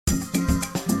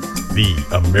The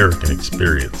American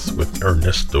Experience with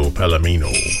Ernesto Palomino.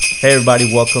 Hey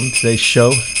everybody, welcome to today's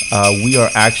show. We are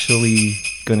actually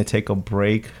going to take a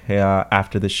break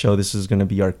after the show. This is going to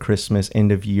be our Christmas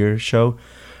end of year show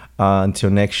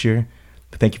until next year.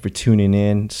 Thank you for tuning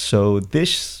in. So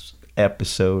this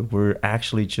episode, we're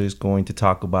actually just going to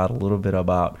talk about a little bit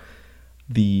about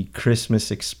the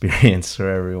Christmas experience for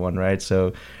everyone, right?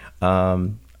 So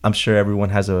I'm sure everyone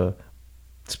has a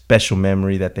special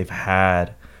memory that they've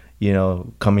had, you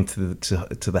know, coming to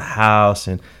the house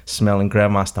and smelling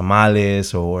grandma's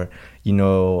tamales, or, you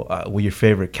know, with your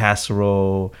favorite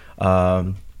casserole,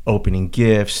 opening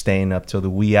gifts, staying up till the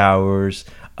wee hours,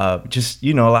 just,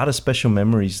 you know, a lot of special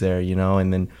memories there, you know.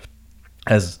 And then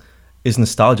as is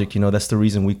nostalgic, you know, that's the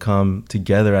reason we come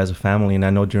together as a family. And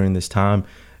I know during this time,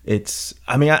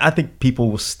 I think people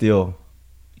will still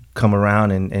come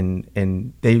around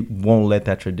and they won't let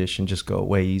that tradition just go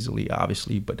away easily,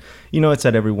 obviously. But, you know, it's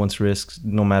at everyone's risk,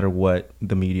 no matter what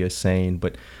the media is saying.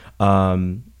 But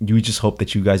you just hope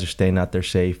that you guys are staying out there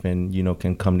safe and, you know,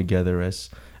 can come together as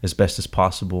best as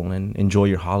possible and enjoy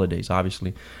your holidays,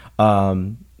 obviously.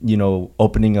 You know,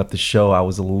 opening up the show, I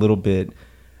was a little bit,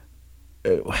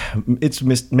 it's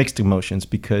mixed emotions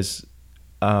because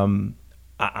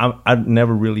I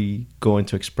never really go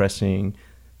into expressing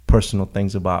personal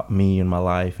things about me and my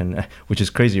life, and which is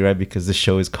crazy, right? Because this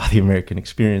show is called The American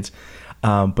Experience.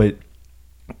 But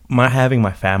having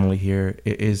my family here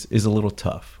is a little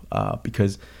tough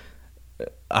because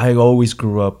I always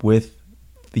grew up with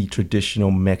the traditional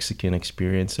Mexican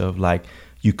experience of, like,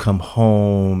 you come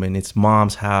home and it's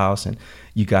mom's house and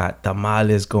you got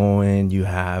tamales going, you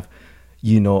have,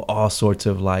 you know, all sorts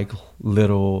of like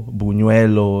little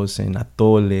buñuelos and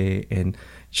atole, and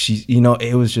she's, you know,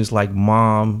 it was just like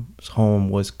mom's home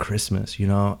was Christmas, you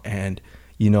know. And,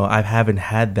 you know, I haven't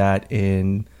had that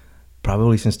in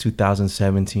probably since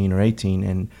 2017 or 18,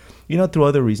 and, you know, through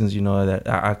other reasons, you know, that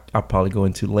I'll probably go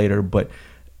into later. But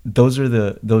those are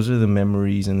the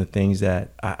memories and the things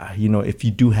that you know, if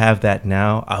you do have that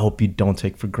now, I hope you don't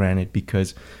take for granted,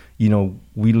 because, you know,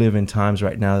 we live in times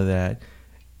right now that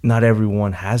not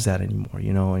everyone has that anymore,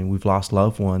 you know, and we've lost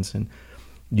loved ones. And,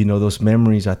 you know, those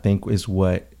memories, I think, is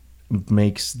what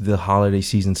makes the holiday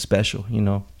season special, you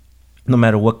know, no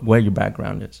matter where your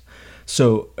background is.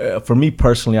 So for me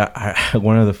personally, I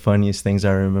one of the funniest things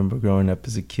I remember growing up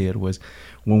as a kid was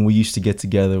when we used to get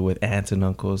together with aunts and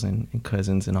uncles and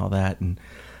cousins and all that. And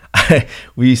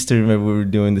we used to remember we were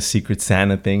doing the Secret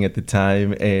Santa thing at the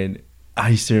time. And I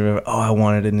used to remember, I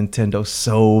wanted a Nintendo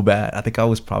so bad. I think I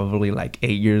was probably like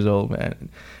 8 years old, man.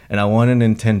 And I wanted a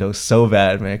Nintendo so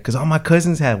bad, man, because all my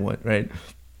cousins had one, right?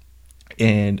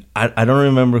 And I don't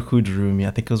remember who drew me.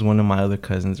 I think it was one of my other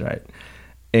cousins, right?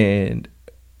 And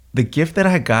the gift that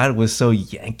I got was so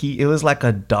Yankee. It was like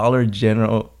a Dollar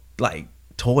General, like,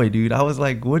 toy, dude. I was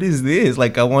like, what is this?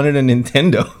 Like, I wanted a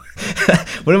Nintendo.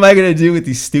 What am I going to do with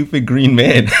these stupid green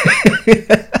men?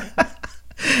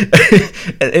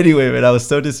 Anyway, man, I was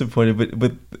so disappointed.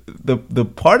 But the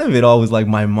part of it all was like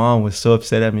my mom was so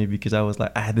upset at me because I was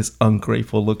like, I had this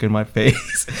ungrateful look in my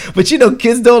face. But, you know,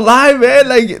 kids don't lie, man.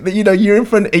 Like, you know, you're in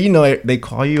front, you know, they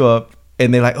call you up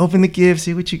and they're like, open the gift,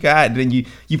 see what you got. And then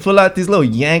you pull out this little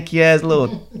Yankee ass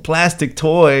little plastic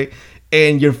toy,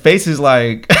 and your face is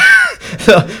like,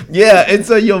 so, yeah. And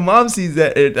so your mom sees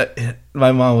that. And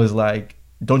my mom was like,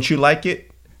 don't you like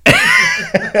it?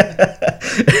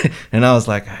 And I was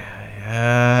like,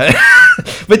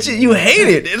 but you hate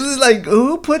it. It was like,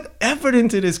 who put effort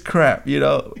into this crap, you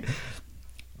know?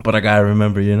 But I gotta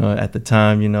remember, you know, at the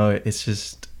time, you know, it's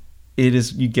just, it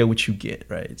is, you get what you get,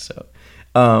 right? So,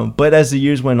 but as the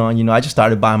years went on, you know, I just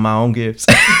started buying my own gifts.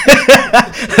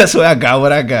 That's why I got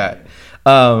what I got.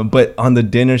 But on the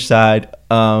dinner side,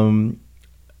 I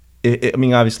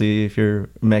mean, obviously, if you're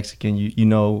Mexican, you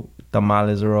know,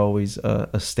 tamales are always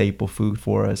a staple food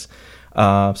for us.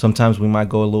 Sometimes we might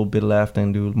go a little bit left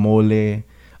and do mole,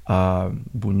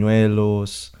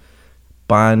 buñuelos,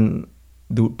 pan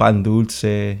dulce.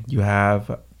 You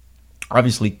have,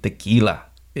 obviously, tequila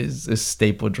is a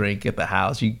staple drink at the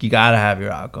house. You gotta have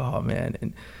your alcohol, man.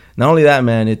 And not only that,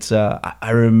 man, it's I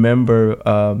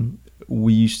remember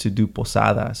we used to do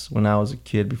posadas when I was a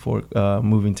kid before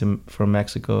moving from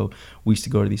Mexico. We used to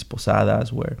go to these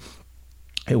posadas where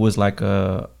it was like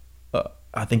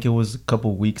I think it was a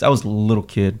couple weeks. I was a little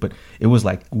kid, but it was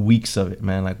like weeks of it,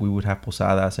 man. Like, we would have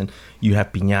posadas and you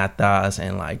have piñatas,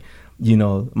 and, like, you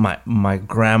know, my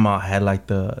grandma had like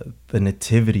the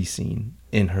nativity scene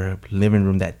in her living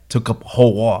room that took up a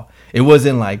whole wall. It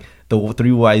wasn't like the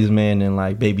three wise men and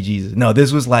like baby Jesus. No,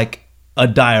 this was like a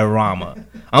diorama.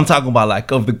 I'm talking about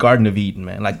like of the Garden of Eden,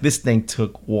 man. Like this thing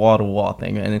took wall to wall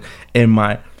thing, man. And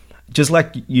my, just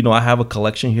like, you know, I have a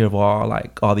collection here of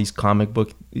all these comic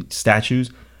book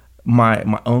statues. My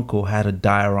uncle had a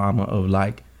diorama of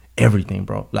like everything,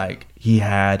 bro. Like he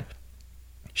had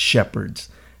shepherds,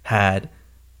 had,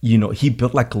 you know, he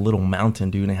built like a little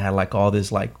mountain, dude, and had like all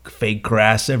this like fake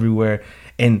grass everywhere.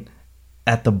 And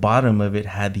at the bottom of it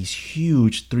had these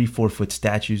huge 3-4 foot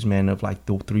statues, man, of like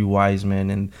the 3 wise men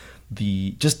and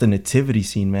the nativity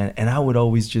scene, man. And I would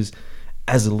always just,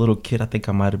 as a little kid, I think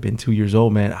I might have been 2 years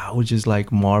old, man, I would just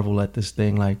like marvel at this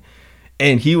thing, like,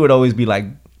 and he would always be like,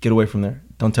 get away from there,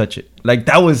 don't touch it. Like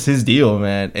that was his deal,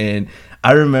 man. And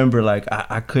I remember like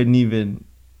I couldn't even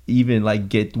like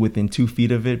get within 2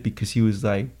 feet of it because he was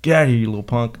like, get out of here, you little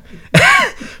punk.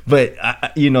 But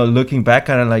you know, looking back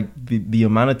on it, like the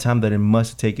amount of time that it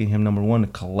must have taken him, number one, to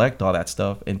collect all that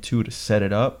stuff, and 2, to set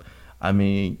it up. I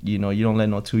mean, you know, you don't let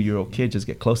no 2-year-old kid just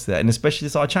get close to that, and especially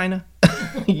it's all China.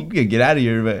 You can get out of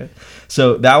here, man.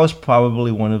 So that was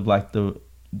probably one of like the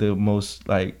most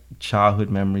like childhood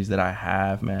memories that I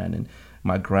have, man. And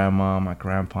my grandma, my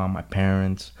grandpa, my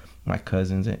parents, my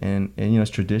cousins, and you know,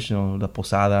 it's traditional, the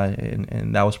posada,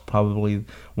 and that was probably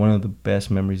one of the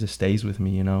best memories that stays with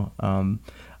me, you know.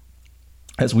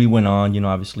 As we went on, you know,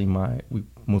 obviously we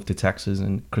moved to Texas,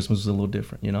 and Christmas was a little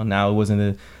different, you know. Now it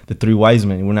wasn't the 3 wise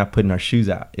men, we're not putting our shoes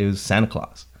out, it was Santa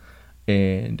Claus.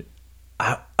 And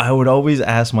I would always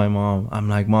ask my mom, I'm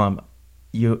like, Mom,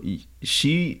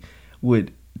 she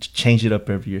would change it up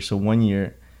every year. So one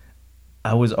year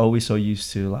I was always so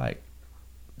used to like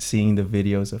seeing the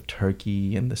videos of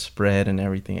turkey and the spread and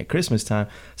everything at Christmas time.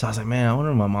 So I was like, man, I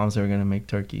wonder if my mom's ever gonna make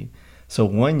turkey. So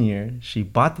one year she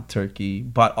bought the turkey,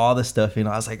 bought all the stuff, and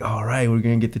I was like, all right, we're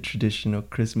gonna get the traditional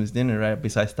Christmas dinner, right?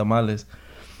 Besides tamales.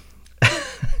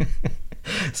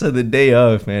 So the day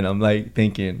of, man, I'm like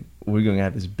thinking, we're gonna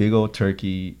have this big old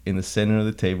turkey in the center of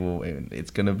the table, and it's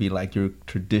gonna be like your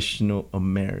traditional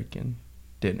American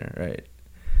dinner, right?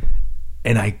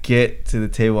 And I get to the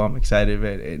table, I'm excited,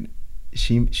 man, and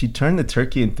she turned the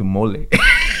turkey into mole.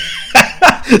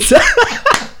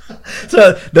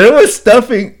 So there was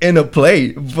stuffing in a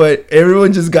plate, but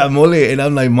everyone just got mole, and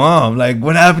I'm like, Mom, like,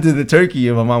 what happened to the turkey?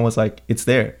 And my mom was like, it's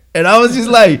there. And I was just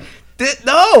like,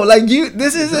 no, like,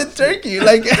 this isn't turkey,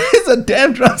 like, it's a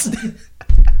damn drumstick.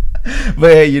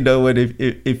 But hey, you know what,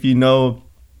 if you know,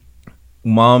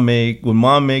 what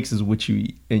mom makes is what you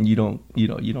eat, and you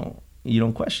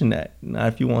don't question that,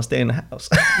 not if you want to stay in the house.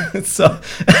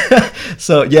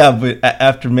 so yeah, but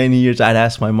after many years, I'd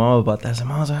ask my mom about that. I said,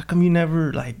 Mom, how come you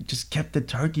never like just kept the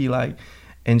turkey, like?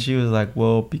 And she was like,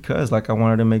 well, because like I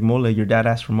wanted to make mole, your dad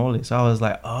asked for mole. So I was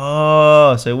like,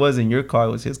 oh, so it wasn't your call,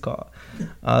 it was his call.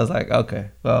 I was like,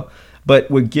 okay, well.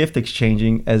 But with gift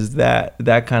exchanging, as that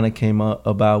kind of came up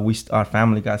about, our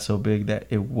family got so big that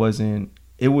it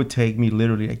would take me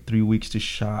literally like 3 weeks to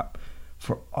shop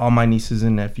for all my nieces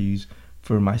and nephews,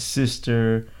 for my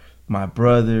sister, my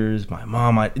brothers, my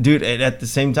mom. Dude, at the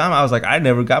same time, I was like, I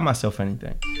never got myself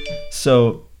anything.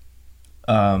 So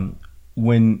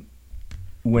when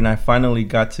I finally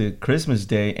got to Christmas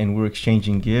Day and we were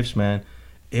exchanging gifts, man,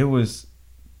 it was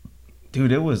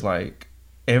like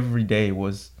every day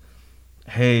was,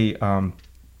 hey,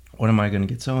 what am I going to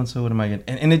get so-and-so? What am I going to...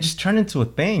 And it just turned into a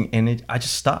thing, and I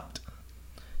just stopped.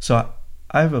 So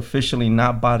I've officially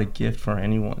not bought a gift for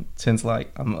anyone since,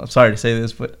 like, I'm sorry to say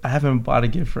this, but I haven't bought a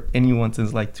gift for anyone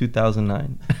since, like,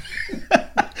 2009.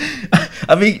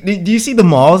 I mean, do you see the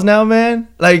malls now, man?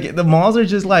 Like, the malls are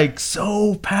just, like,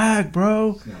 so packed,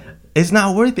 bro. It's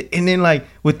not worth it. And then, like,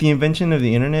 with the invention of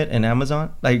the internet and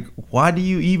Amazon, like, why do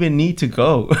you even need to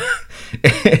go?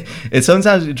 And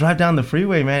sometimes you drive down the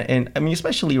freeway, man, and I mean,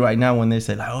 especially right now when they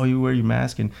say, like, oh, you wear your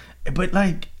mask, but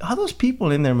like, all those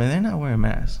people in there, man, they're not wearing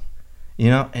masks, you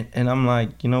know. And I'm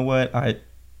like, you know what,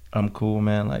 I'm cool,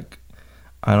 man. Like,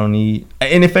 I don't need.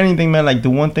 And if anything, man, like, the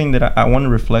one thing that I want to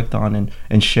reflect on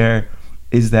and share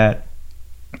is that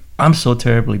I'm so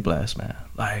terribly blessed, man.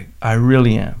 Like, I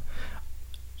really am.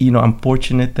 You know, I'm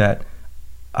fortunate that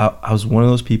I was one of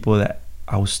those people that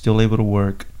I was still able to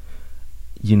work.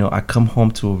 You know, I come home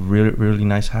to a really, really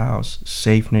nice house,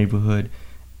 safe neighborhood.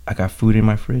 I got food in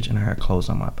my fridge, and I got clothes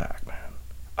on my back, man.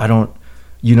 I don't,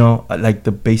 you know, like,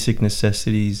 the basic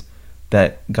necessities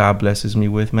that God blesses me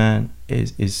with, man,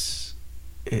 is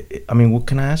I mean, what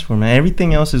can I ask for, man?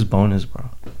 Everything else is bonus, bro.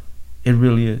 It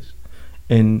really is.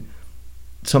 And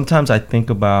sometimes I think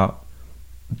about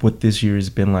what this year has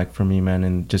been like for me, man,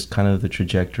 and just kind of the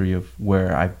trajectory of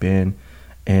where I've been,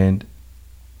 and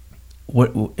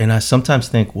I sometimes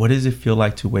think, what does it feel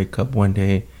like to wake up one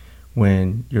day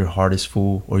when your heart is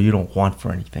full or you don't want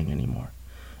for anything anymore.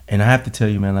 And I have to tell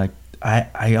you, man, like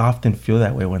I often feel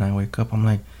that way when I wake up. I'm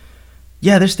like,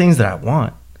 yeah, there's things that I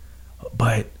want,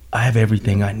 but I have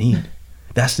everything I need.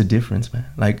 That's the difference, man.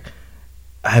 Like,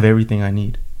 I have everything I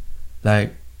need.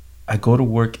 Like, I go to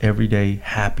work every day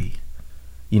happy.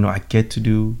 You know, I get to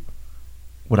do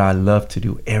what I love to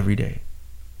do every day.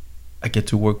 I get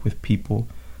to work with people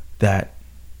that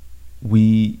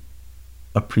we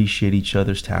appreciate each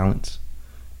other's talents.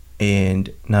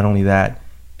 And not only that,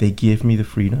 they give me the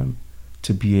freedom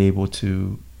to be able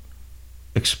to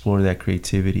explore that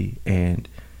creativity. And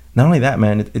not only that,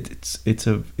 man, it's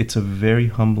a very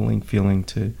humbling feeling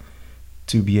to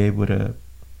be able to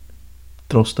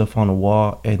throw stuff on a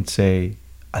wall and say,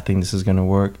 I think this is going to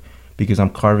work, because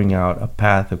I'm carving out a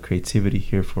path of creativity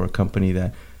here for a company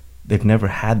that they've never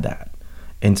had that.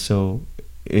 And so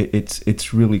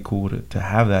it's really cool to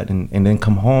have that, and then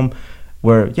come home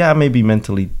where, yeah, I may be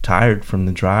mentally tired from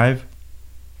the drive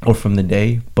or from the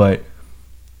day, but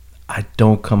I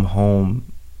don't come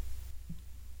home,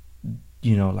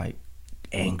 you know, like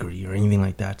angry or anything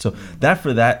like that. So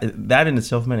that in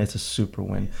itself, man, it's a super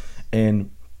win. And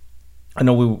I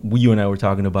know you and I were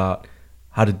talking about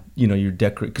how to, you know, you're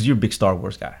decorate, because you're a big Star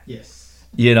Wars guy. Yes.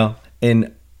 You know,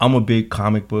 and I'm a big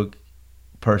comic book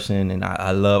person, and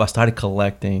I started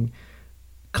collecting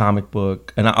comic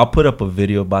book, and I'll put up a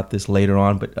video about this later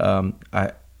on, but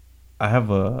I have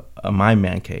my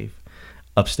man cave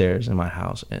upstairs in my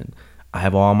house, and I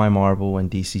have all my Marvel and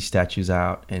DC statues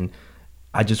out, and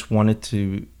I just wanted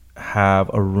to have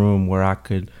a room where I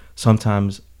could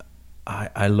sometimes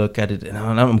I look at it, and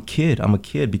I'm a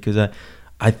kid because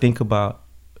I think about,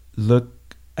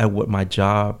 look at what my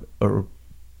job or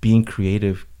being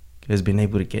creative has been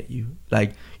able to get you.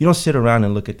 Like, you don't sit around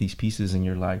and look at these pieces and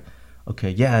you're like, okay,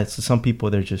 yeah, it's to some people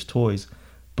they're just toys,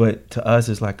 but to us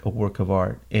it's like a work of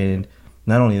art. And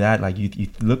not only that, like you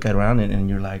look around it and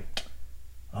you're like,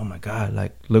 oh my God,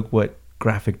 like look what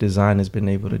graphic design has been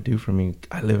able to do for me.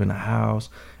 I live in a house,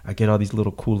 I get all these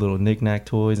little cool little knick-knack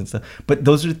toys and stuff, but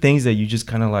those are things that you just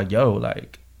kind of like, yo,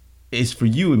 like, it's for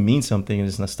you, it means something, and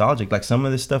it's nostalgic. Like some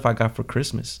of this stuff I got for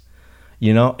Christmas,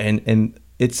 you know, and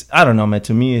it's, I don't know, man,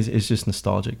 to me it's just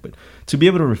nostalgic. But to be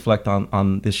able to reflect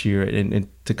on this year and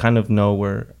to kind of know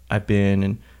where I've been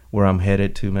and where I'm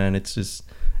headed to, man, it's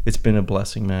been a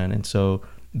blessing, man. And so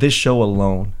this show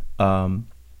alone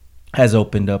has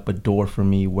opened up a door for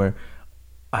me where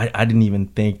I didn't even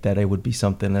think that it would be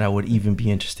something that I would even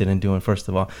be interested in doing, first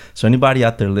of all. So anybody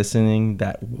out there listening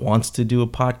that wants to do a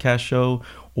podcast show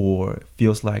or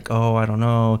feels like, oh, I don't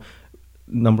know,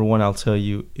 number one, I'll tell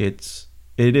you, it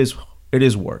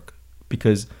is work,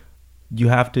 because you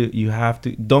have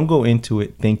to don't go into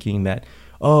it thinking that,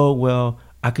 oh, well,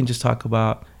 I can just talk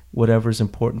about whatever's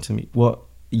important to me. Well,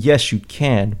 yes, you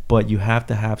can, but you have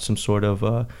to have some sort of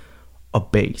a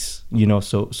base, you know.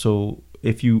 So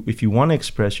if you want to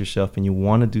express yourself and you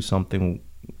want to do something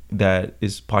that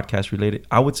is podcast related,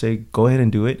 I would say go ahead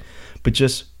and do it, but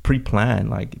just pre-plan.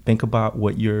 Like, think about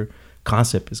what your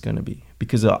concept is going to be,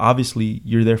 because obviously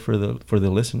you're there for the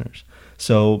listeners.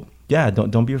 So yeah,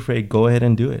 don't be afraid. Go ahead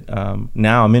and do it.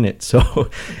 Now I'm in it. So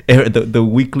the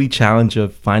weekly challenge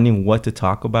of finding what to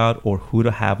talk about or who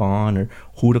to have on or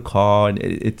who to call, and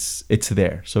it's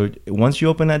there. So once you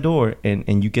open that door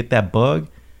and you get that bug,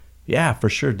 yeah, for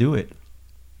sure, do it.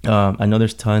 I know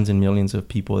there's tons and millions of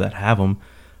people that have them,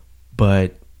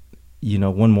 but you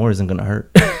know, one more isn't gonna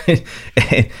hurt.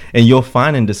 and you'll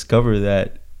find and discover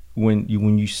that when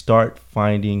you start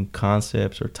finding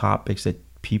concepts or topics that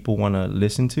people want to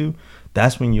listen to,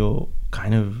 that's when you'll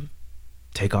kind of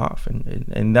take off,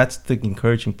 and that's the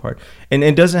encouraging part. And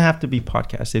it doesn't have to be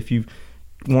podcasts. If you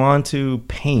want to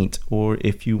paint, or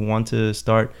if you want to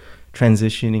start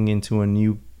transitioning into a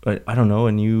new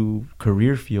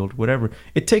career field, whatever,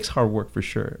 it takes hard work for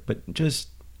sure, but just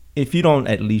if you don't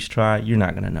at least try, you're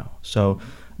not gonna know. So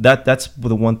that's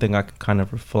the one thing I can kind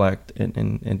of reflect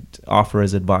and offer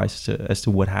as advice as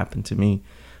to what happened to me.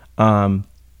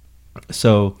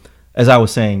 So as I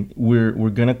was saying, we're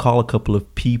gonna call a couple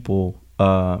of people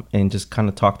and just kind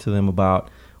of talk to them about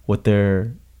what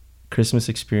their Christmas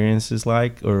experience is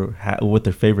like, or what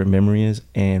their favorite memory is,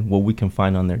 and what we can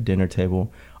find on their dinner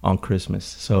table on Christmas.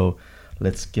 So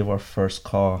let's give our first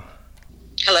call.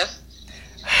 Hello.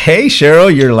 Hey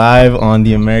Cheryl, you're live on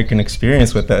The American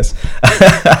Experience with us.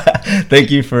 Thank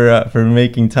you for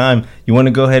making time. You want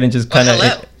to go ahead and just kind of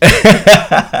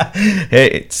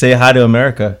hey, say hi to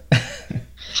America.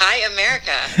 Hi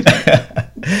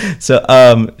America. So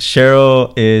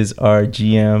Cheryl is our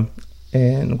GM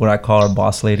and what I call our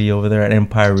boss lady over there at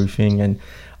Empire Roofing, and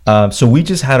So we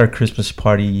just had our Christmas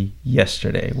party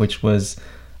yesterday, which was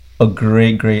a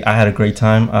great. I had a great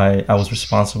time. I was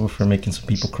responsible for making some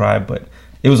people cry, but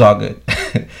it was all good.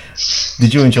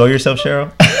 Did you enjoy yourself,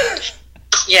 Cheryl?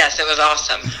 Yes, it was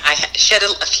awesome. I shed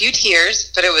a few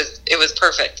tears, but it was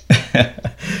perfect.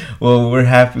 Well, we're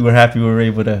happy. We were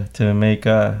able to make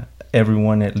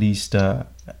everyone at least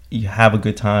have a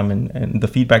good time, and the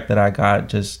feedback that I got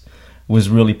just was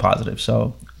really positive.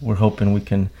 So we're hoping we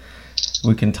can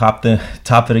top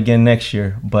it again next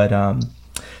year. But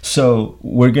so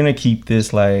we're gonna keep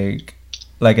this like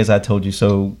as I told you.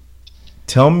 So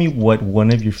tell me what one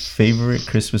of your favorite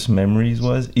Christmas memories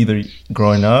was, either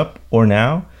growing up or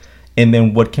now, and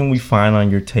then what can we find on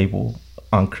your table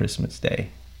on Christmas Day?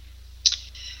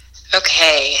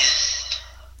 Okay.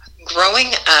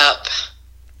 Growing up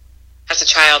as a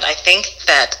child, I think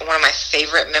that one of my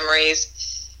favorite memories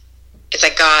is I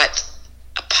got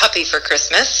a puppy for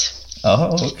Christmas.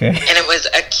 Oh, okay. And it was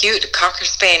a cute Cocker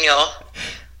Spaniel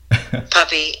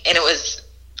puppy, and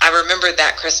I remember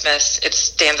that Christmas. It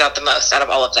stands out the most out of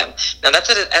all of them. Now, that's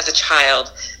as a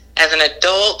child. As an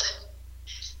adult,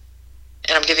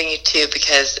 and I'm giving you two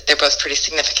because they're both pretty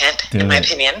significant, in my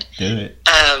opinion. Do it.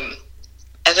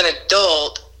 As an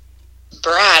adult,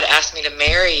 Brad asked me to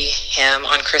marry him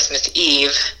on Christmas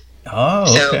Eve. Oh,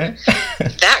 okay. So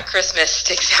that Christmas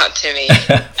sticks out to me.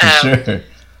 Sure.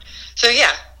 So,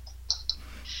 yeah.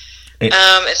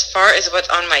 As far as what's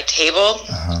on my table,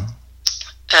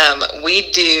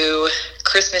 we do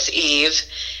Christmas Eve,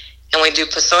 and we do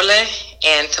pozole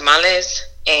and tamales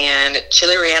and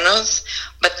chile rellenos,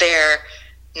 but they're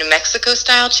New Mexico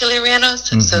style chile rellenos.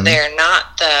 Mm-hmm. So they're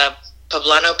not the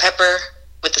poblano pepper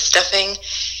with the stuffing.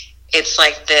 It's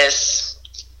like this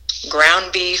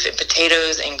ground beef and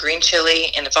potatoes and green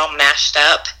chili, and it's all mashed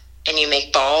up, and you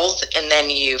make balls and then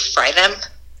you fry them.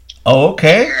 Oh,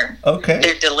 okay.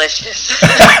 They're delicious.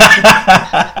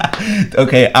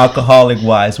 Okay, alcoholic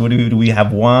wise, what do we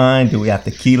have? Wine? Do we have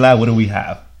tequila? What do we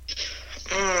have?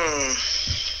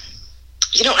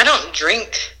 I don't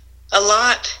drink a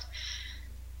lot,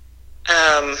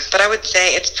 but I would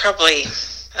say it's probably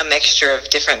a mixture of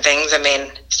different things. I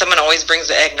mean, someone always brings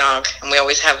the eggnog, and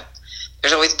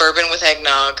there's always bourbon with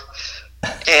eggnog,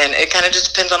 and it kind of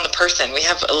just depends on the person. We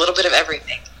have a little bit of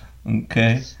everything.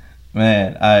 Okay.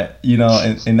 Man,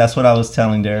 and that's what I was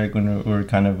telling Derek when we were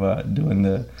kind of doing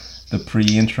the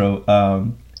pre-intro.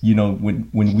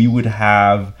 When we would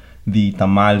have the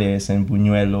tamales and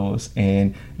buñuelos,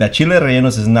 and that chile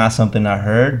rellenos is not something I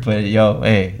heard, but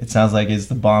hey, it sounds like it's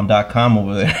the bomb.com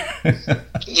over there.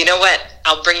 You know what?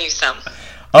 I'll bring you some.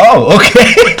 Oh,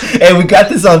 okay. Hey, we got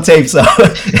this on tape, so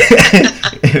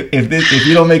if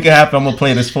you don't make it happen, I'm gonna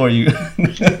play this for you.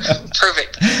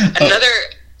 Perfect.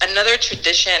 Another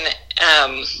tradition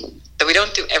that we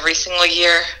don't do every single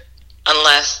year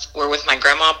unless we're with my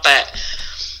grandma, but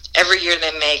every year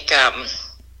they make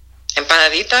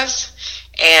empanaditas,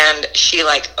 and she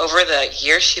over the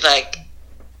year she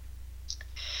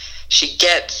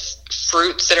gets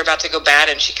fruits that are about to go bad,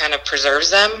 and she kind of preserves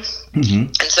them. Mm-hmm.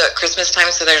 And so at Christmas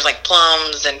time, so there's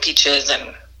plums and peaches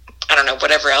and I don't know,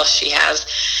 whatever else she has,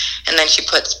 and then she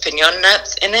puts piñon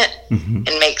nuts in it. Mm-hmm.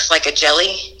 And makes a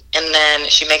jelly. And then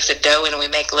she makes a dough, and we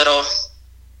make little,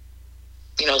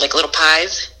 little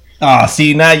pies. Oh,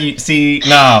 no.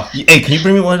 Hey, can you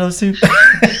bring me one of those too?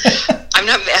 I'm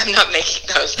not making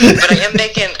those, but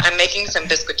I'm making some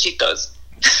biscochitos.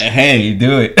 Hey,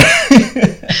 do it.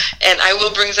 And I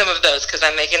will bring some of those because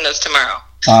I'm making those tomorrow.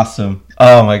 Awesome.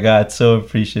 Oh my God, so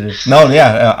appreciative. No,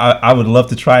 yeah, I would love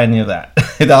to try any of that.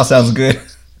 It all sounds good.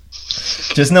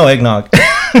 Just no eggnog.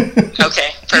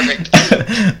 Okay, perfect.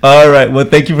 All right. Well,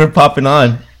 thank you for popping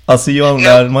on. I'll see you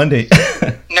on Monday.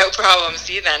 No problem.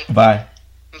 See you then. Bye.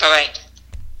 Bye-bye.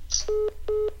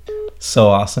 So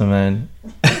awesome, man.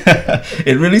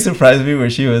 It really surprised me where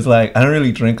she was like, I don't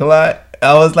really drink a lot.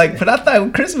 I was like, but I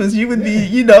thought Christmas you would be,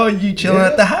 you chilling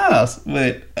at the house.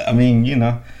 But, I mean,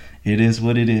 it is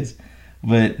what it is.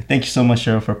 But thank you so much,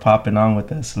 Cheryl, for popping on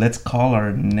with us. Let's call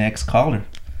our next caller.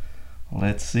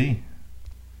 Let's see.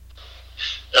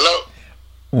 Hello.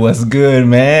 What's good,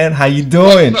 man? How you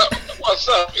doing? What's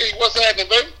up? Hey, what's happening,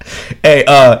 baby? Hey,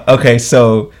 okay,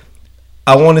 so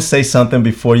I want to say something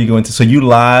before you go into. So you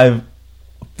live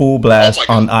full blast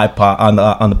on iPod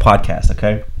on the podcast,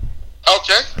 okay?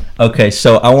 Okay. Okay,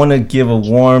 so I want to give a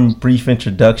warm, brief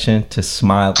introduction to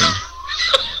Smiley.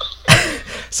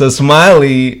 So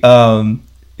Smiley,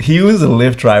 he was a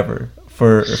Lyft driver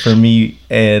for me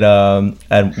at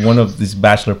one of these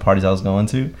bachelor parties I was going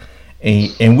to,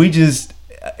 and we just,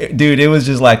 dude, it was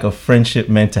just like a friendship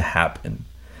meant to happen.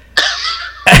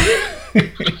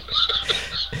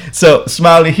 So,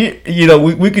 Smiley, here,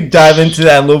 we could dive into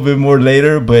that a little bit more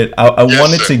later, but I Yes,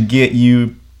 wanted sir. to get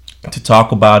you to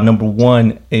talk about, number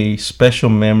one, a special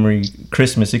memory,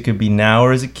 Christmas. It could be now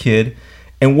or as a kid.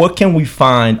 And what can we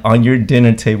find on your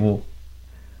dinner table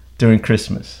during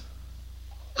Christmas?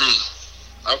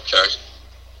 Okay.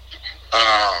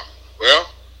 Well,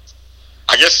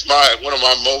 I guess one of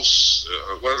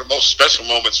the most special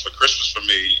moments for Christmas for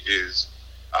me is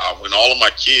when I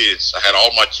had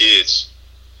all my kids,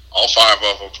 all 5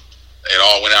 of them, they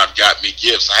all went out and got me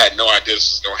gifts. I had no idea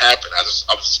this was going to happen. I was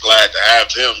just glad to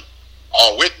have them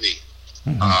all with me.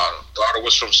 Daughter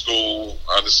was from school.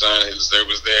 Other son was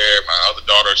there. My other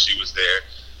daughter, she was there.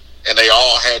 And they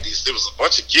all had there was a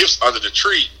bunch of gifts under the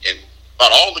tree. And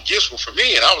about all the gifts were for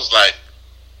me. And I was like,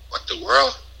 what the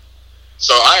world?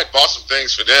 So I had bought some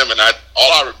things for them. And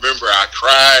all I remember, I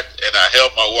cried and I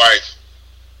held my wife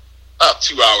about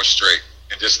 2 hours straight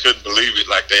and just couldn't believe it.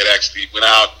 Like they had actually went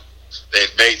out, they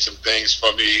had made some things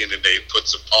for me, and then they put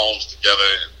some poems together.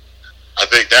 And I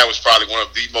think that was probably one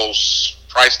of the most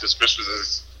priceless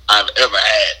Christmases I've ever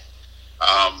had.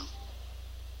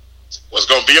 Was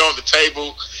going to be on the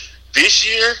table this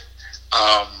year.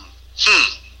 I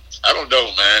don't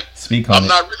know, man. Speak on I'm it.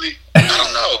 not really. I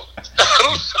don't know.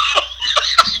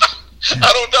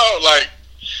 I don't know. Like,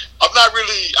 I'm not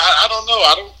really. I don't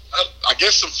know. I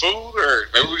guess some food, or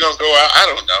maybe we're gonna go out. I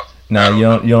don't know. No,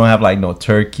 you don't have like no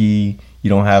turkey. You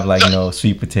don't have like no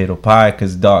sweet potato pie.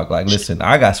 Cause dog, like, listen,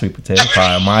 I got sweet potato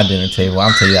pie on my dinner table.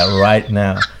 I'm telling you that right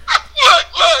now.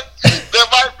 Look. There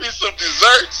might be some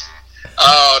desserts.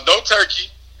 No turkey.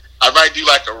 I might do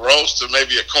like a roast or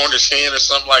maybe a Cornish hen or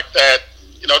something like that.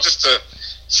 Just to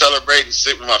celebrate and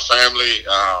sit with my family.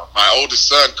 My oldest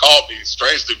son called me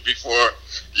strangely before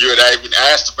you had even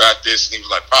asked about this, and he was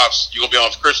like, "Pops, you gonna be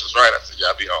home for Christmas, right?" I said, "Yeah,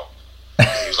 I'll be home." And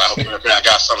he was like, "Okay, I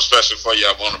got something special for you.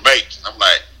 I want to make." I'm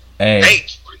like, Hey,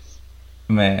 "Make."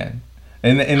 man,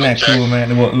 isn't that Okay. cool,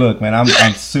 man? Well, look, man,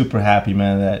 I'm super happy,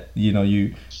 man, that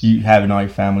you having all your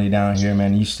family down here,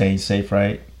 man. You staying safe,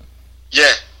 right?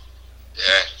 Yeah,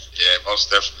 most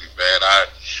definitely, man.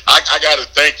 I got to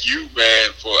thank you,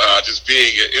 man, for just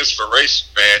being an inspiration,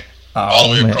 man, all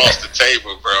the way man. across the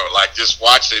table, bro. Like, just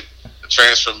watching the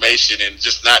transformation, and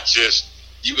just not just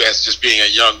you as just being a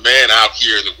young man out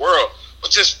here in the world, but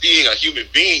just being a human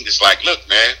being. It's like, look,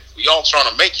 man, we all trying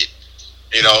to make it,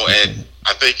 and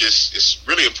I think it's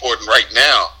really important right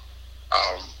now.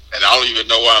 And I don't even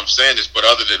know why I'm saying this, but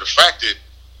other than the fact that,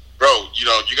 bro,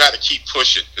 you got to keep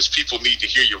pushing, because people need to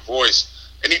hear your voice.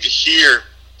 They need to hear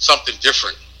something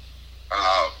different.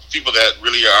 People that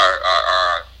really are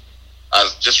I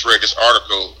just read this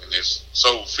article, and it's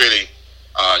so fitting.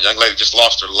 A young lady just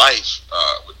lost her life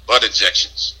with blood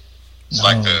injections. It's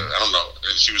like I don't know.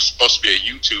 And she was supposed to be a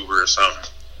YouTuber or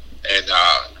something. And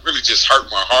it really just hurt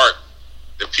my heart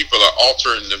that people are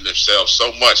altering themselves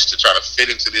so much to try to fit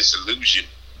into this illusion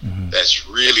that's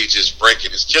really just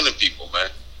breaking. It's killing people,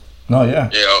 man. No, yeah.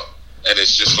 And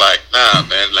it's just like, nah,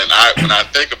 man. Like when I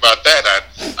think about that,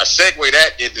 I segue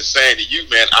that into saying to you,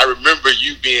 man, I remember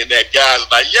you being that guy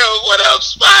that's like, yo, what up,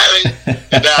 Smiley?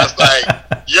 And I was like,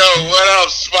 yo, what up,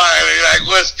 Smiley? Like,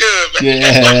 what's good,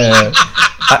 man?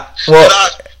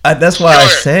 Yeah. That's why I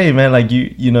say, man, like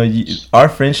our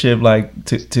friendship, like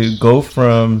to go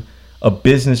from a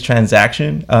business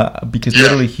transaction, because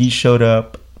literally he showed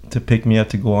up to pick me up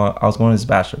to go on. I was going to his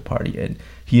bachelor party, and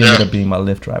he ended up being my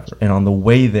Lyft driver. And on the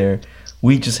way there,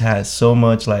 we just had so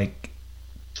much like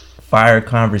fire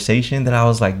conversation that I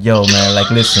was like, yo, man, like,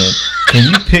 listen,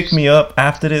 can you pick me up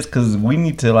after this? Because we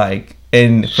need to like,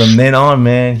 and from then on,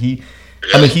 man,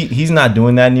 he's not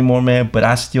doing that anymore, man, but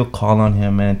I still call on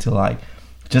him, man, to like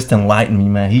just enlighten me,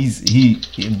 man.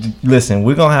 Listen,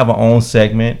 we're going to have our own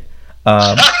segment,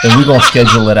 and we're going to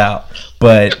schedule it out.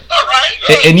 But,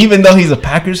 and even though he's a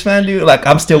Packers fan, dude, like,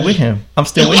 I'm still with him. Why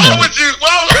would you?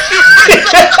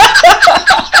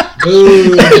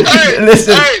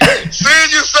 Listen. Hey, seeing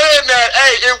you saying that,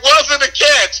 hey, it wasn't a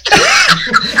catch.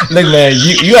 Look, man,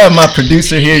 you have my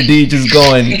producer here, D, just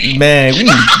going, man, we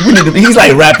need to. He's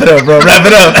like, wrap it up, bro, wrap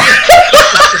it up.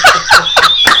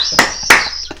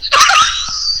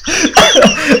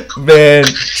 Man,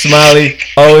 Smiley,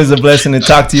 always a blessing to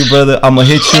talk to you, brother. I'm gonna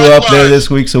hit you up there this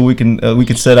week so we can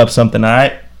set up something. All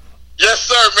right? Yes,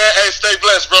 sir, man. Hey, stay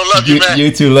blessed, bro. Love you, man.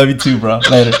 You too. Love you too, bro.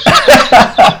 Later.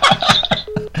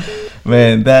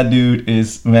 Man, that dude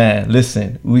is, man,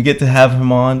 listen, we get to have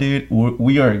him on, dude.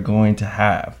 We are going to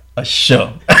have a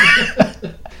show.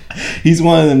 He's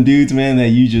one of them dudes, man, that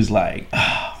you just like,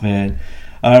 oh, man.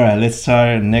 All right, let's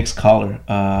try the next caller.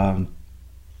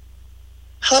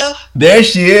 Hello? There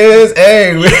she is.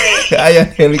 Hey. How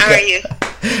are you?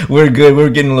 We're good. We're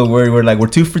getting a little worried. We're like, we're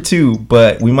 2 for 2,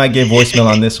 but we might get voicemail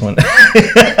on this one.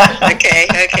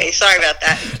 Okay. Sorry about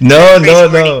that. No,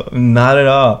 not at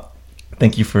all.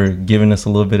 Thank you for giving us a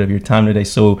little bit of your time today.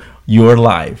 So you're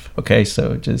live, okay?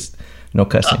 So just no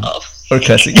cussing. Uh-oh. Or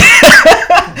cussing.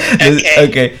 Okay.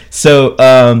 Okay. So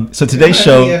today's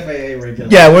show.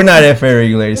 Yeah, we're not FAA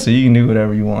regulated, so you can do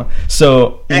whatever you want.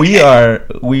 So we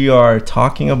are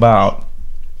talking about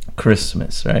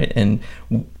Christmas, right? And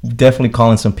definitely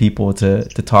calling some people to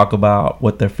talk about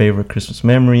what their favorite Christmas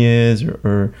memory is,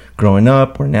 or growing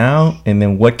up or now, and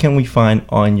then what can we find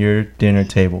on your dinner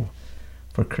table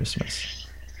for Christmas?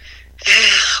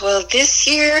 Well, this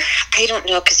year, I don't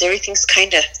know, because everything's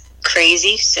kind of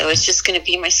crazy. So it's just going to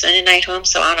be my son and I at home.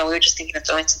 So I don't know. We were just thinking of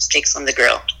throwing some steaks on the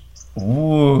grill.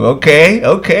 Ooh, okay.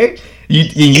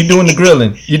 You doing the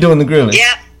grilling? You doing the grilling?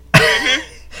 Yeah. Mm-hmm.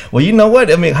 Well, you know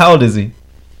what? I mean, how old is he?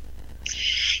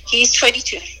 He's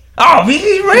 22. Oh,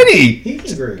 he's ready. He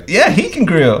can grill. Yeah, he can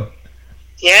grill.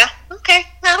 Yeah. Okay.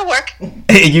 That'll work.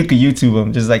 Hey, you can YouTube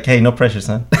him. Just like, hey, no pressure,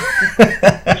 son.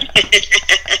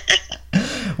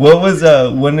 What was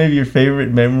one of your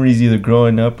favorite memories, either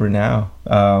growing up or now,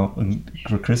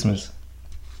 for Christmas?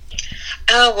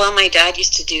 Oh, well, my dad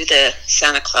used to do the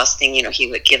Santa Claus thing. You know, he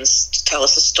would tell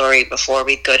us a story before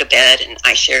we'd go to bed, and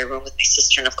I share a room with my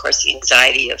sister, and of course the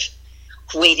anxiety of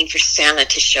waiting for Santa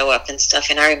to show up and stuff.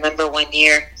 And I remember one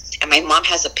year, and my mom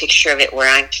has a picture of it where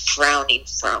I'm frowning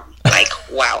from, like,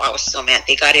 wow, I was so mad.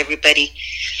 They got everybody.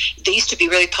 They used to be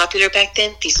really popular back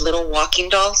then, these little walking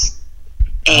dolls.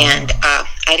 And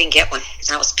I didn't get one.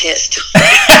 I was pissed.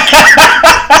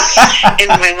 And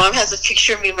my mom has a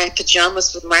picture of me in my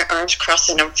pajamas with my arms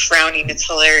crossed and I'm frowning. It's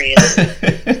hilarious.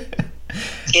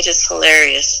 It is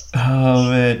hilarious. Oh,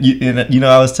 man. You know,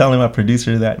 I was telling my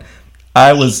producer that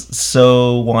I was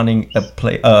so wanting a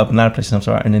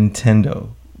Nintendo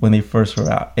when they first were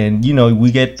out. And, you know,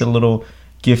 we get the little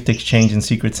gift exchange in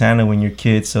Secret Santa when you're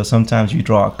kids. So sometimes you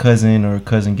draw a cousin, or a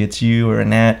cousin gets you, or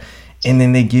an aunt. And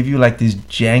then they give you like this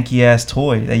janky ass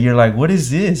toy that you're like, what is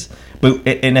this?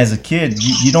 And as a kid,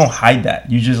 you don't hide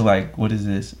that. You just like, what is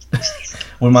this?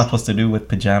 What am I supposed to do with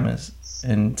pajamas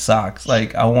and socks?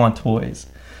 Like, I want toys.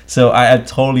 So I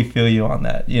totally feel you on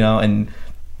that, you know. And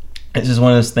it's just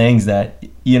one of those things that,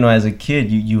 you know, as a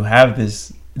kid, you have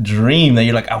this dream that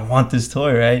you're like, I want this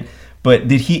toy, right? But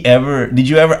did you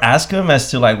ever ask him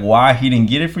as to like why he didn't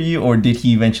get it for you, or did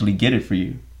he eventually get it for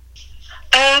you?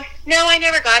 No, I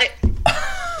never got it.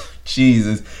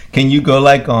 Jesus. Can you go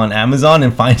like on Amazon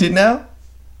and find it now?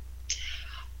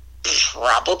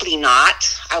 Probably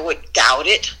not. I would doubt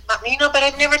it. You know, but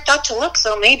I've never thought to look,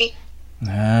 so maybe.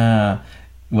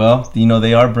 Well, you know,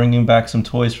 they are bringing back some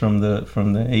toys from the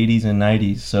 80s and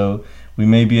 90s, so we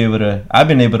may be able to. I've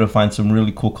been able to find some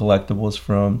really cool collectibles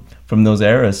from those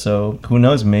eras, so who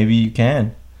knows, maybe you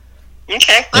can.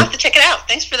 Okay, I'll have to check it out.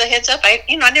 Thanks for the heads up. I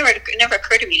never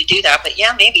occurred to me to do that, but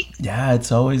yeah, maybe. Yeah,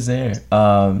 it's always there.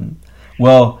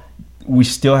 Well, we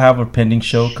still have a pending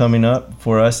show coming up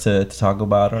for us to talk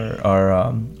about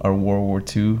our World War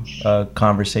II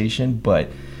conversation, but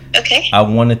okay. I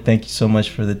want to thank you so much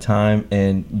for the time,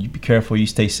 and you be careful, you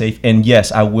stay safe. And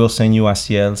yes, I will send you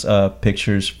Aciel's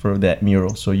pictures for that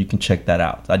mural, so you can check that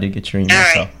out. I did get your email. All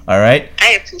right. All right?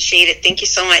 I appreciate it. Thank you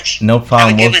so much. No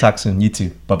problem. We'll talk soon. You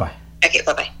too. Bye-bye. Okay,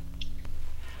 bye-bye.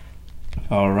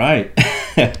 All right.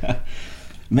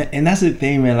 Man, and that's the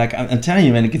thing, man. Like, I'm telling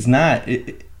you, man, like, it's not.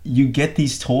 You get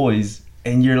these toys,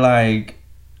 and you're like,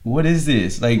 what is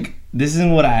this? Like, this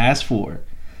isn't what I asked for.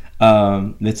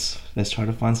 Let's try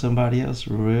to find somebody else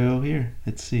real here.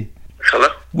 Let's see. Hello?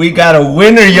 We got a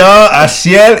winner, y'all.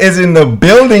 Aciel is in the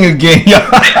building again, y'all.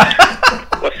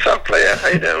 What's up, player? How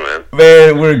you doing, man?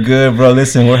 Man, we're good, bro.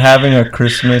 Listen, we're having our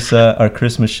Christmas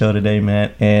show today,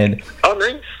 man. And oh,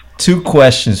 nice. 2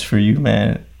 questions for you,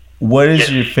 man. What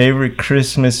is your favorite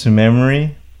Christmas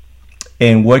memory?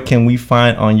 And what can we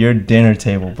find on your dinner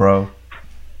table, bro?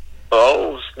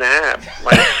 Oh, snap.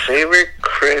 My favorite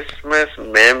Christmas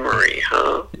memory,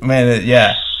 huh? Man,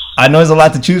 yeah. I know there's a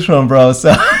lot to choose from, bro,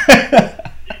 so...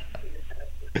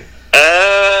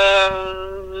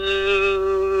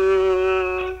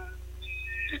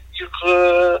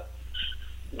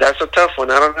 That's a tough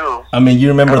one. I don't know. I mean, you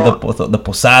remember the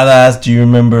posadas? Do you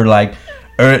remember, like...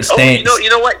 you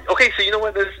know what? Okay, so you know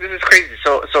what? This is crazy.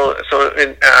 So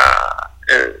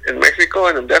in Mexico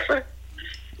and in DF,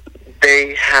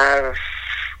 they have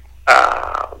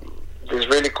this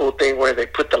really cool thing where they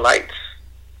put the lights.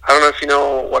 I don't know if you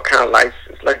know what kind of lights.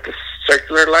 It's like the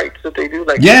circular lights that they do.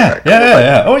 Like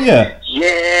yeah. Oh yeah.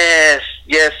 Yes.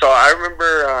 So I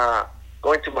remember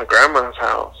going to my grandma's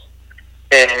house,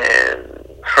 and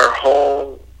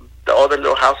all the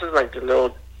little houses, like the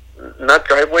little, not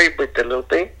driveway, but the little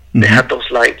thing, Mm-hmm. they had those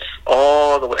lights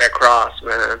all the way across,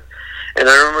 man. And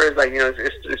I remember, it's like, you know,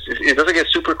 it doesn't get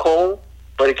super cold,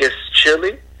 but it gets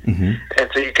chilly. Mm-hmm. And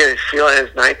so you can feel it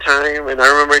as nighttime. And I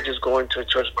remember just going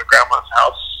towards my grandma's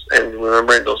house and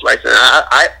remembering those lights. And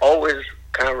I always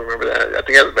kind of remember that. I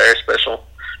think it was very special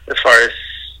as far as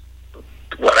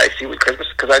what I see with Christmas,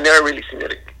 because I never really seen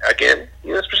it again.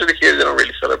 You know, especially here, they don't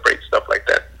really celebrate stuff like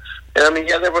that. And I mean,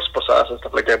 yeah, there was posadas and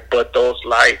stuff like that, but those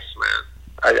lights,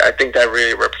 man, I think that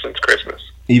really represents Christmas.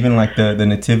 Even like the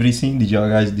nativity scene. Did you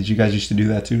guys used to do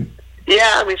that too?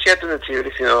 Yeah, I mean, she had the nativity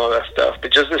scene and all that stuff,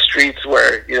 but just the streets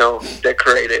were, you know,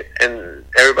 decorated, and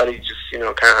everybody just, you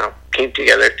know, kind of came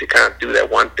together to kind of do that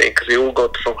one thing, because we would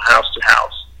go from house to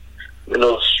house in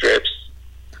those strips.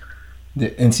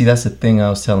 And see, that's the thing I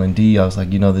was telling D. I was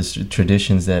like, you know, there's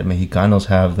traditions that Mexicanos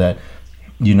have that,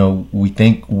 you know, we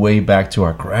think way back to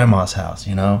our grandma's house,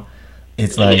 you know?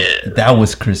 It's like, that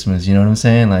was Christmas, you know what I'm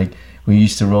saying? Like, we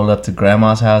used to roll up to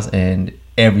grandma's house and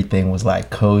everything was like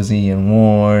cozy and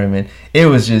warm, and it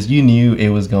was just, you knew it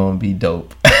was going to be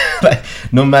dope. Like,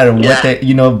 no matter what that,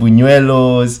 you know,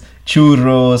 buñuelos,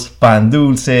 churros, pan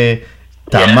dulce,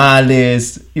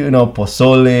 tamales, you know,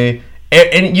 pozole.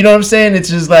 And you know what I'm saying? It's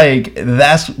just like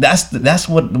that's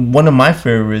what one of my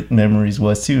favorite memories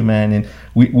was too, man. And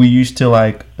we used to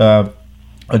like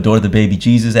adore the baby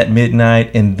Jesus at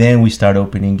midnight, and then we start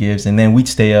opening gifts, and then we'd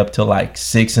stay up till like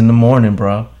 6 a.m,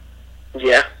 bro.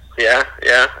 Yeah.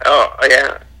 Oh,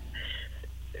 yeah.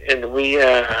 And we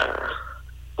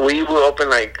will open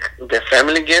like the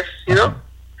family gifts, you know,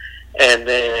 and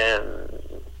then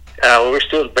we were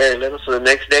still very little, so the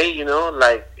next day, you know,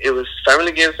 like it was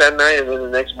family gifts that night, and then the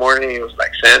next morning it was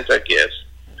like Santa gifts.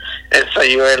 And so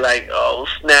you were like, oh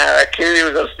snap, I couldn't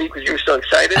even go to sleep because you were so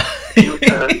excited.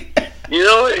 You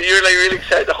know, you were like really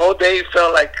excited. The whole day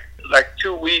felt like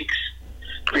 2 weeks,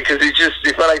 because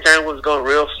it felt like time was going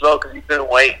real slow because you couldn't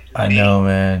wait. I know,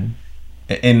 man.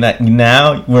 And like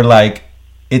now we're like,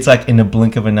 it's like in the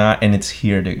blink of an eye, and it's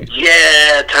here, dude.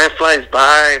 Yeah, time flies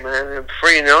by, man. And before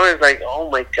you know it, it's like, oh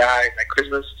my God, like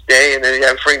Christmas Day, and then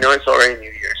before you know it, it's already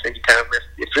New Year's. So you kind of miss.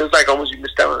 It feels like almost you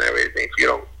missed out on everything if you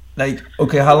don't. Like,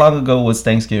 okay, how long ago was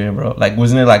Thanksgiving, bro? Like,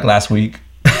 wasn't it like last week?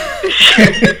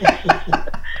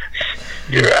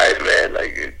 You're right, man.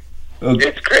 Like,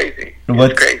 it's crazy.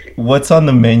 It's crazy. What's on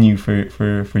the menu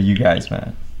for you guys,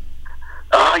 man?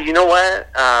 Oh, you know what?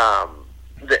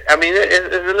 I mean,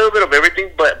 it's a little bit of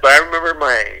everything, but I remember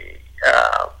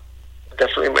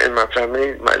definitely in my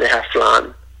family, they have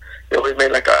flan. They always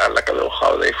made like a little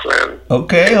holiday flan.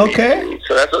 Okay.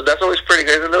 So that's always pretty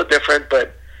good. It's a little different,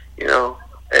 but you know,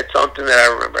 it's something that I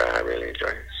remember and I really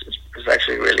enjoy. It's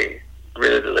actually really,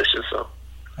 really delicious. So.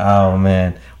 Oh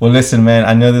man. Well, listen, man.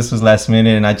 I know this was last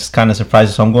minute, and I just kind of surprised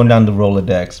you, so I'm going down the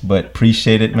Rolodex. But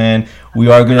appreciate it, man. We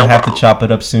are gonna have to chop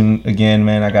it up soon again,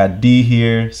 man. I got D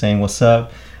here saying what's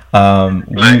up.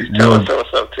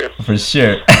 What's up too. For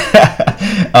sure.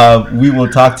 We will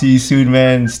talk to you soon,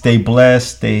 man. Stay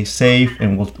blessed, stay safe,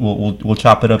 and we'll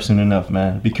chop it up soon enough,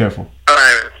 man. Be careful. All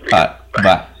right, man.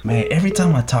 Bye. Man, every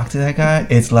time I talk to that guy,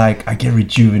 it's like I get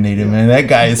rejuvenated, man. That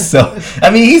guy is so.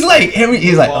 I mean, he's like,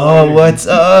 oh, what's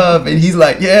up? And he's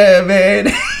like, yeah, man.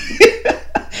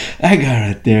 That guy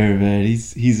right there, man.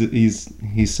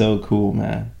 He's so cool,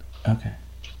 man. Okay.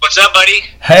 What's up, buddy?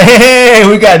 Hey,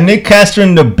 we got Nick Castro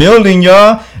in the building,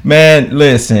 y'all. Man,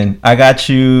 listen, I got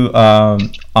you on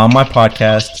my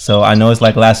podcast, so I know it's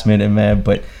like last minute, man,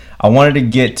 but I wanted to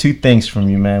get two things from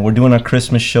you, man. We're doing our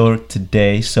Christmas show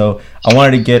today, so I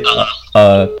wanted to get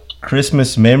a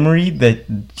Christmas memory that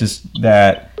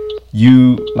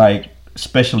you like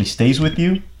especially stays with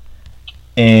you,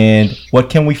 and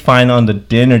what can we find on the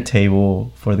dinner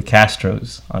table for the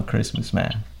Castros on Christmas,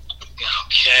 man?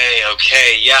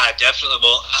 Okay, yeah, definitely.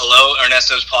 Well, hello,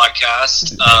 Ernesto's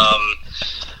podcast.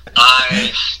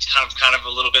 I kind of a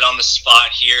little bit on the spot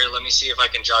here. Let me see if I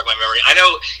can jog my memory. I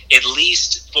know at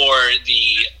least for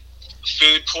the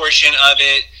food portion of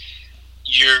it,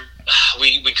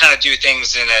 we kind of do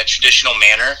things in a traditional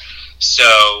manner. So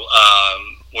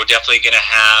we're definitely going to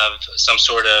have some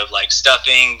sort of like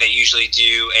stuffing. They usually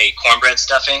do a cornbread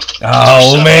stuffing.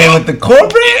 Oh, man, with the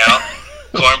cornbread? You know,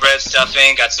 cornbread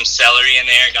stuffing, got some celery in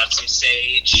there, got some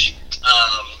sage.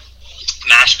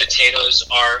 Mashed potatoes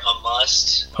are a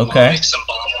must. Okay. Make some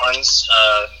bomb ones.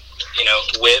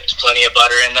 Whipped, plenty of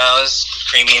butter in those,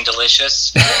 creamy and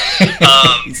delicious.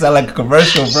 You sound like a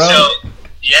commercial, bro. So,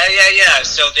 yeah.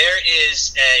 So there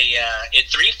is at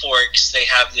Three Forks, they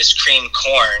have this cream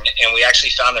corn, and we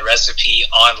actually found the recipe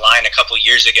online a couple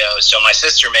years ago. So my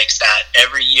sister makes that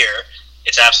every year.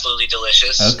 It's absolutely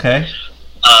delicious. Okay.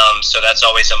 So that's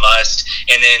always a must.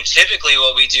 And then typically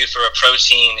what we do for a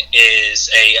protein is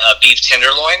a beef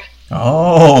tenderloin.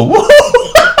 Oh,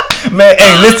 man!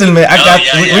 Hey, listen, man.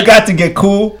 We got to get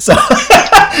cool. So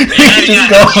absolutely.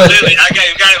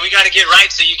 We got to get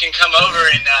right so you can come over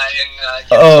and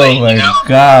get oh plate, my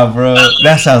God, bro!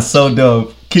 That sounds so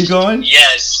dope. Keep going.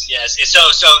 Yes.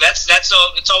 So that's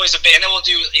it's always a bit, and then we'll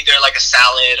do either like a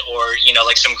salad or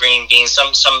like some green beans,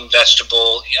 some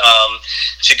vegetable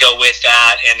to go with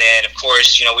that, and then of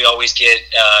course we always get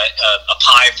a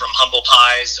pie from Humble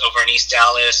Pies over in East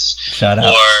Dallas. Shout out.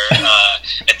 Or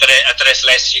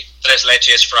Tres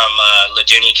Leches from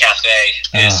Laduni Cafe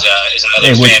is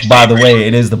another. Hey, which by the way,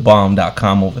 it is the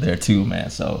bomb.com over there too, man.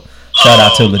 So shout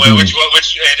out to Laduni.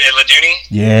 Which Laduni?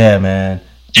 Yeah, man.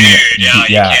 Dude,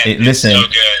 yeah.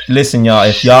 Listen, y'all.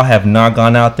 If y'all have not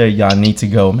gone out there, y'all need to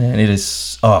go, man. It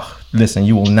is. Listen,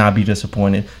 you will not be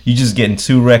disappointed. You just getting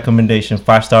 2 recommendations,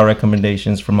 5-star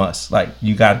recommendations from us. Like,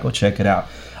 you gotta go check it out.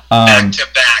 Back to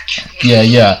back.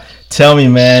 Yeah. Tell me,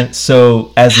 man.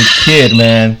 So, as a kid,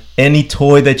 man, any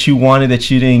toy that you wanted that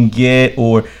you didn't get,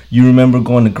 or you remember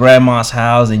going to grandma's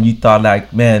house and you thought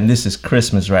like, man, this is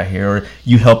Christmas right here, or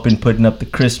you helping putting up the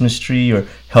Christmas tree, or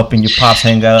helping your pops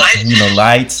hang out,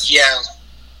 lights? Yeah.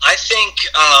 I think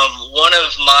one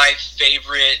of my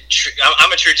favorite,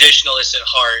 I'm a traditionalist at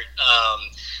heart,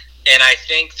 and I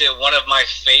think that one of my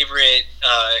favorite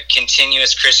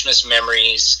continuous Christmas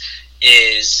memories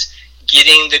is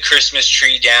getting the Christmas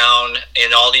tree down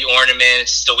and all the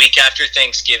ornaments the week after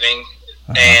Thanksgiving,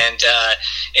 and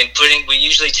we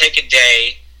usually take a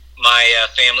day, my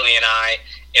family and I,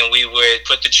 and we would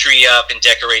put the tree up and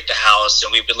decorate the house,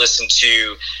 and we would listen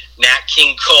to Nat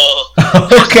King Cole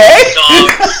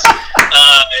songs,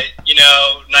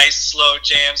 nice slow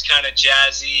jams, kind of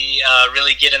jazzy,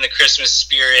 really get in the Christmas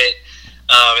spirit.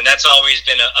 And that's always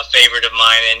been a favorite of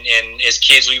mine. And as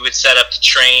kids, we would set up the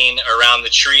train around the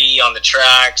tree on the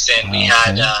tracks, and we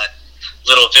had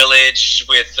little village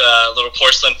with little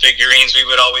porcelain figurines we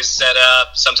would always set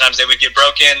up. Sometimes they would get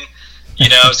broken,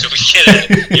 so we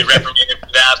get reprimanded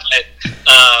for that. But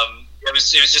it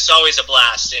was just always a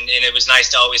blast, and it was nice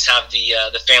to always have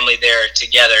the family there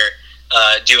together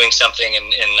doing something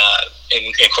and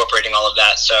incorporating all of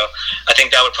that. So I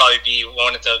think that would probably be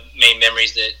one of the main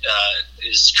memories that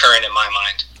is current in my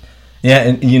mind. Yeah,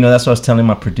 and that's what I was telling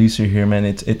my producer here, man.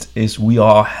 It's we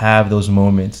all have those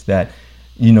moments that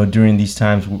during these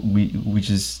times we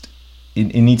just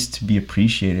it needs to be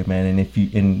appreciated, man.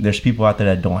 And there's people out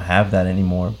there that don't have that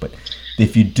anymore, but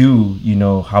if you do,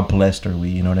 how blessed are we?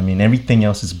 You know what I mean? Everything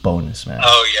else is bonus, man.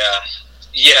 Oh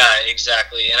yeah,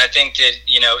 exactly. And I think that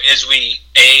as we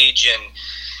age and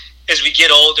as we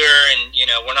get older, and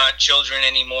we're not children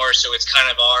anymore, so it's kind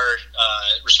of our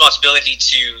responsibility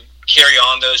to carry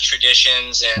on those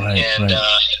traditions and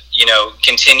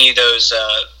continue those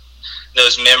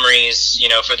memories,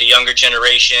 for the younger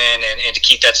generation, and to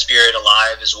keep that spirit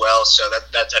alive as well. So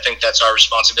that I think that's our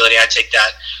responsibility. I take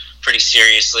that pretty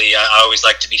seriously. I always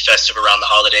like to be festive around the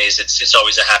holidays. It's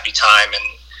always a happy time, and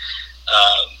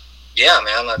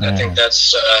I think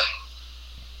that's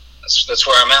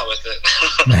where I'm at with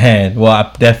it. Man, well,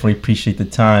 I definitely appreciate the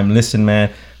time. Listen,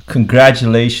 man,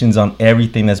 congratulations on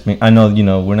everything that's been. I know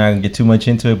we're not gonna get too much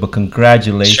into it, but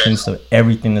congratulations to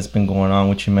everything that's been going on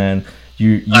with you, man.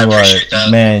 You are,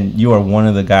 man, you are one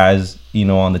of the guys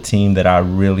on the team that I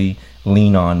really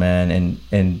lean on, man,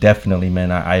 and definitely,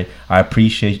 man, I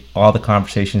appreciate all the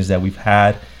conversations that we've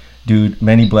had, dude.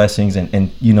 Many blessings, and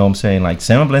what I'm saying, like,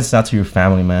 send my blessings out to your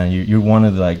family, man. You're one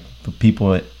of the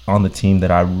people on the team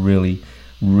that I really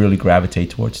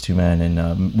gravitate towards too, man,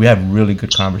 and we have really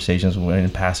good conversations in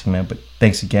passing, man. But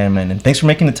thanks again, man, and thanks for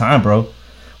making the time, bro.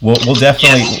 We'll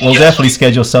definitely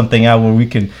schedule something out where we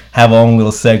can have our own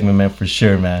little segment, man, for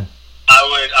sure, man.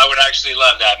 I would actually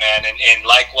love that, man, and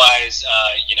likewise,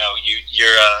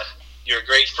 you're a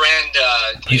great friend.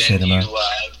 Appreciate it, man.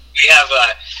 We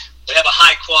have a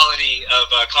high quality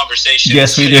of conversation.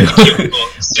 Yes, we do.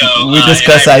 So we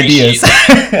discuss ideas.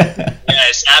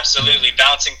 Yes, absolutely.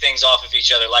 Bouncing things off of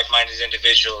each other, like-minded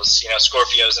individuals,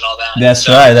 Scorpios and all that. That's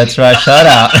right. Shout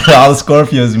out all the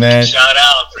Scorpios, man. Shout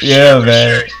out, for sure. Yeah,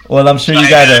 man. Sure. Well, I'm sure you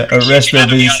got a rest of a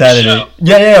busy Saturday.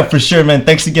 Yeah, for sure, man.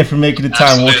 Thanks again for making the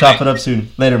time. Absolutely. We'll chop it up soon.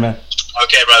 Later, man.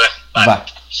 Okay, brother. Bye.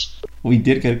 We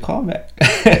did get a call back.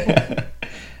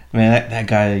 Man, that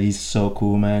guy, he's so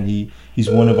cool, man. He's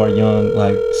one of our young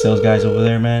sales guys over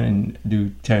there, man, and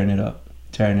dude, tearing it up,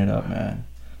 man.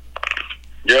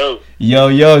 Yo,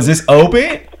 is this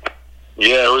open?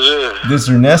 Yeah, who's this? This is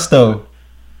Ernesto.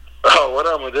 Oh, what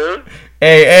up, my dude?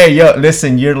 Hey, yo,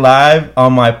 listen, you're live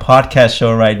on my podcast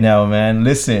show right now, man.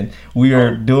 Listen, we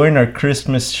are doing our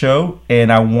Christmas show,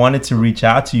 and I wanted to reach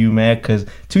out to you, man, because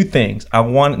two things.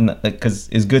 Because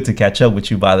it's good to catch up with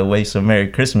you, by the way, so Merry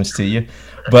Christmas to you.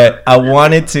 But I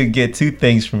wanted to get two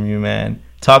things from you, man.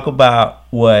 Talk about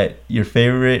what your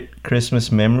favorite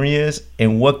Christmas memory is,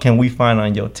 and what can we find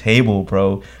on your table,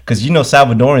 bro? Because you know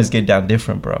Salvadorans get down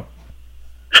different, bro.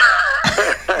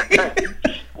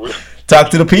 Talk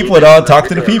to the people, dog. Talk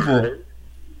to the people.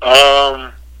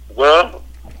 Well,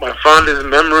 my fondest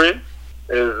memory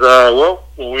is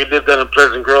when we lived down in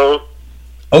Pleasant Grove.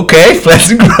 Okay,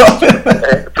 Pleasant Grove.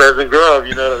 Pleasant Grove,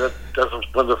 you know, that's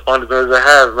one of the fondest memories I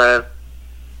have, man.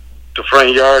 The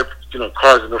front yard, you know,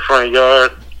 cars in the front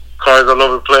yard, cars all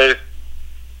over the place.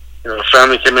 You know,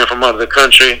 family came in from out of the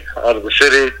country, out of the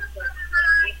city.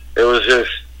 It was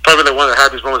just probably like one of the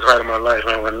happiest moments I've had in my life,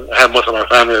 man, when I had most of my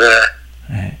family there.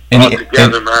 All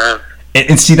together, man.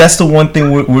 And see, that's the one thing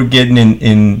we're getting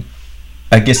in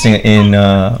I guess in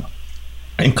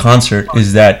concert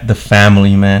is that the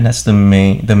family, man. That's the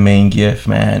main gift,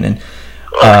 man. And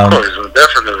of course,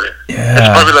 definitely. Yeah. It's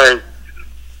probably like,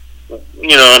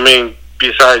 you know, I mean,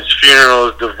 besides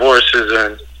funerals, divorces,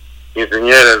 and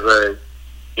quinceañeras, like,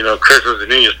 you know, Christmas and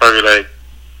New Year's probably like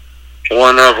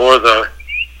one of, or the,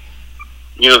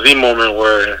 you know, the moment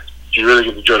where you really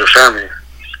get to enjoy the family.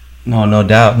 No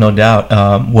doubt.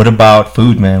 What about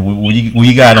food, man? What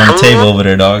you got on the table over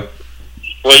there, dog?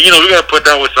 Well, you know, we gotta put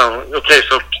that with some. Okay,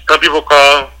 so some people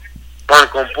call pan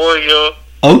con pollo.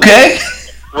 Okay.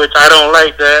 Which I don't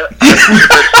like that. The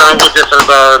sandwich is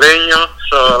salvadoreño,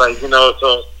 so like, you know,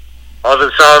 so all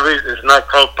the salvage is not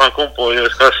called pan con pollo,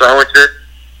 it's called sandwiches.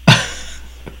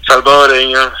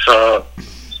 Salvadoreño, so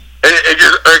it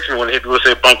just irks me when people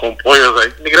say pan con pollo.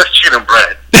 It's like, nigga, that's chicken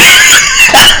bread.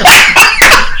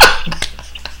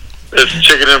 It's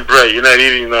chicken and bread. You're not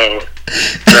eating you're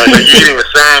eating a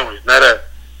sandwich, not a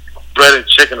bread and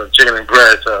chicken or chicken and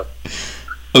bread. So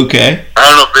okay. I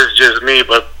don't know if it's just me,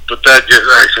 but that just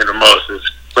irks me the most is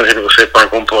when people say pan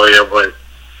con pollo. But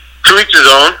to each his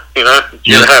own, you know.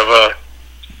 You have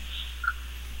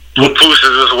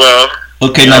pupusas as well.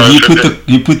 Okay, now do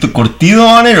you put the curtido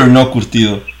on it or no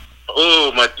curtido?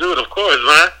 Oh, my dude, of course,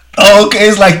 man. Oh, okay,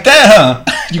 it's like that, huh?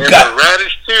 You got the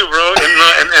radish too, bro,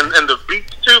 and the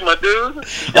beets too, my dude.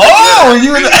 Oh,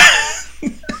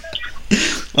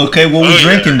 okay, what we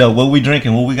drinking though? What we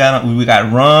drinking? What we got? We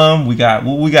got rum.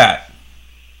 What we got?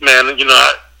 Man, you know,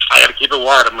 I gotta keep it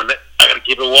water. I gotta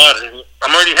keep it water.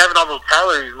 I'm already having all those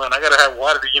calories, man. I gotta have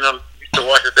water to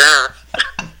wash it down.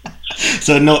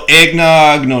 So no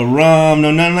eggnog, no rum,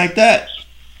 no nothing like that.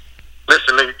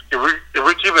 Listen, like, if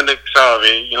we're keeping it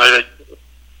salty, you know,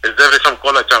 there's definitely some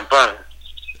cola champagne.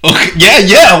 Okay,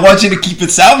 yeah, I want you to keep it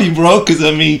salty, bro, because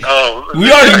I mean,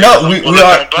 we already know, we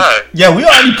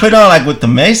already put on like what the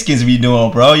Mexicans be doing,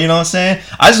 bro. You know what I'm saying?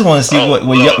 I just want to see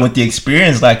what the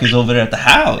experience like is over there at the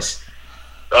house.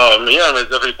 Oh, I mean, yeah, there's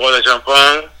definitely cola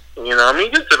champagne. You know, I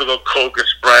mean, just typical Coke and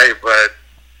Sprite, but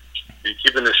you're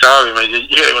keeping it salty, man. You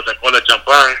get with the cola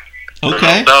champagne.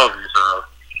 Okay. Salty, so.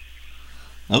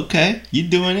 Okay, you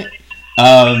doing it.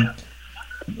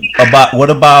 What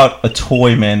about a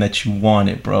toy, man, that you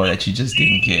wanted, bro, that you just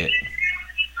didn't get?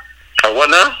 What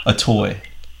now? A toy.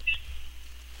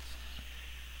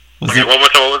 What was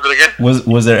it again?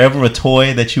 Was there ever a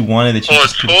toy that you wanted that you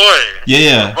just couldn't? A toy?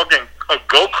 Yeah. A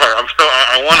go-kart.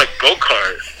 I want a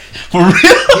go-kart. For real?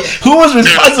 Who was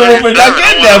responsible for not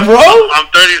getting that, bro? I'm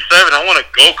 37. I want a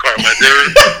go-kart, my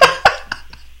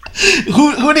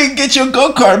dude. Who didn't get your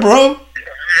go-kart, bro?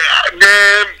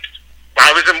 Man,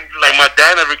 I was like, my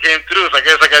dad never came through, so I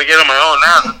guess I gotta get on my own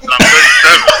now. I'm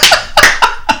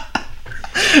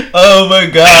 37. Oh my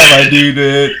god, my dude,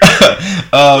 man.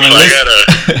 I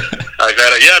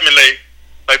gotta, yeah, I mean,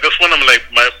 like this one, I'm like,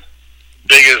 my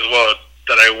biggest,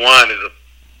 that I want is a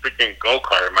freaking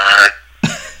go-kart, man.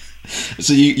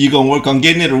 So you gonna work on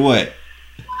getting it or what?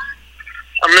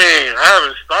 I mean, I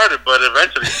haven't started, but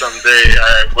eventually someday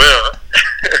I will.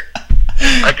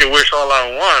 I can wish all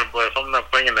I want, but if I'm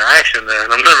not putting into action there,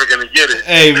 I'm never gonna get it.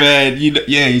 Hey man,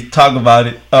 you talk about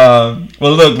it.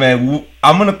 Well, look, man,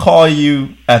 I'm gonna call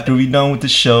you after we're done with the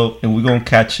show, and we're gonna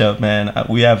catch up, man.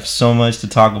 We have so much to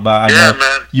talk about. Man.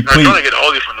 I'm trying to get hold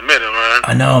of you from the minute, man.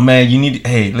 I know, man. You need.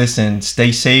 Hey, listen,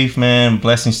 stay safe, man.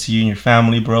 Blessings to you and your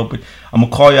family, bro. But I'm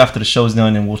gonna call you after the show's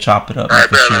done, and we'll chop it up. All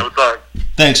right, man. We'll talk.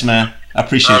 Thanks, man. I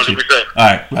appreciate you. All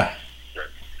right, bye.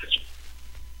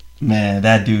 Man,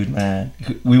 that dude, man.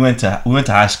 We went to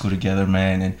high school together,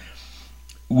 man, and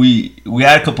we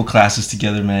had a couple classes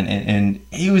together, man, and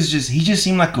he just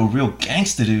seemed like a real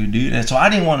gangster dude, and so I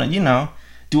didn't want to,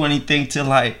 do anything to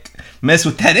like mess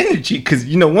with that energy, because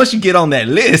you know once you get on that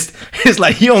list, it's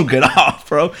like you don't get off,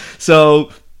 bro.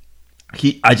 So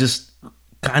I just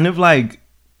kind of like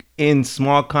in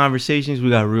small conversations we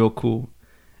got real cool,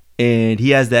 and he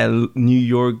has that New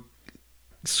York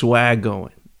swag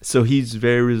going. So he's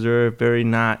very reserved,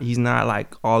 he's not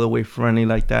like all the way friendly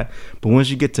like that. But once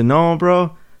you get to know him,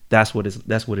 bro, that's what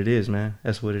it is, man.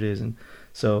 That's what it is. And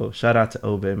so shout out to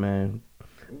Obed, man.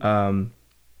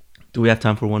 Do we have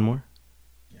time for one more?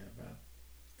 Yeah, about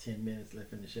 10 minutes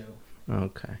left in the show.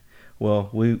 Okay. Well,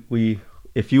 we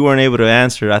if you weren't able to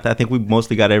answer, I think we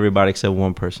mostly got everybody except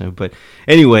one person. But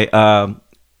anyway,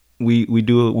 we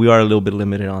are a little bit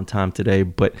limited on time today,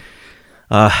 but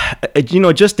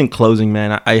just in closing,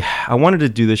 man, I wanted to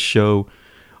do this show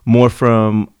more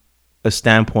from a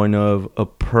standpoint of a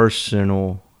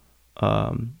personal,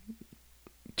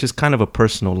 just kind of a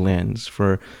personal lens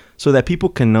so that people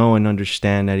can know and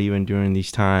understand that even during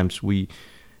these times, we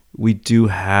do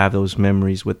have those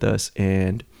memories with us.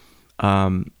 And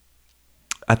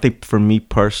I think for me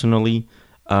personally,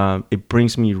 it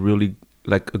brings me really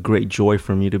like a great joy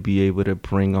for me to be able to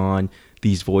bring on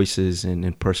these voices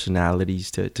and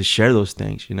personalities to share those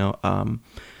things,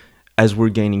 as we're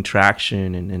gaining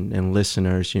traction and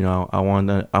listeners, I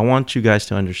want you guys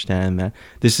to understand that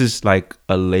this is like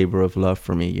a labor of love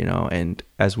for me, and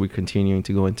as we're continuing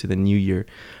to go into the new year,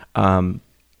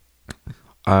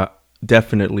 I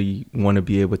definitely want to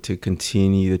be able to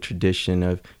continue the tradition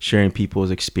of sharing people's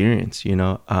experience,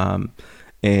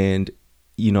 and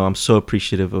I'm so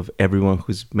appreciative of everyone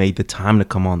who's made the time to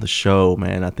come on the show,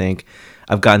 man. I think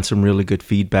I've gotten some really good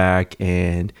feedback,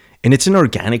 and it's an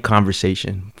organic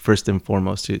conversation, first and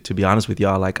foremost, to be honest with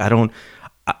y'all. Like,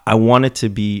 I want it to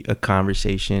be a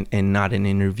conversation and not an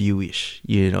interview-ish,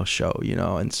 show,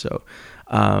 and so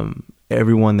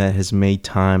everyone that has made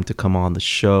time to come on the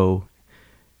show,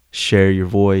 share your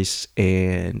voice,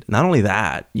 and not only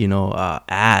that,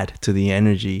 add to the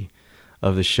energy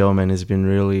of the show, man, it's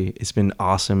been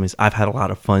awesome. I've had a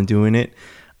lot of fun doing it.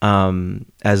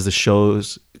 As the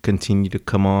shows continue to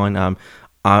come on,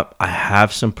 I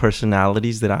have some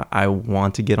personalities that I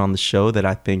want to get on the show that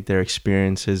I think their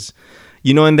experiences,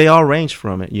 and they all range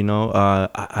from it.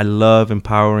 I love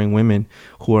empowering women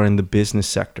who are in the business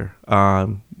sector,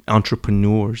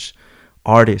 entrepreneurs,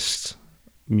 artists,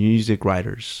 music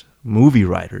writers, movie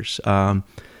writers,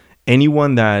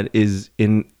 anyone that is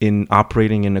in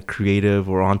operating in a creative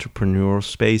or entrepreneurial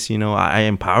space. I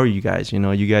empower you guys.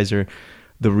 You guys are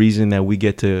the reason that we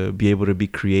get to be able to be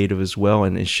creative as well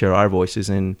and share our voices.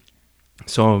 And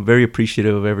so I'm very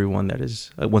appreciative of everyone that is,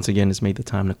 once again, has made the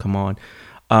time to come on.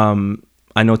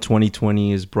 I know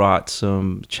 2020 has brought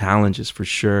some challenges for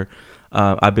sure.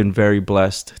 I've been very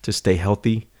blessed to stay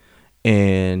healthy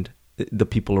and the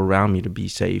people around me to be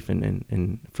safe,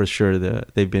 and for sure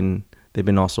they've been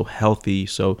also healthy.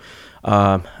 So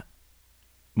to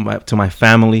my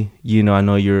family, I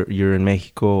know you're in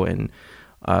Mexico, and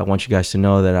I want you guys to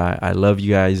know that I love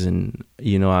you guys, and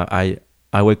I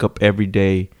wake up every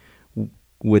day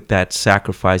with that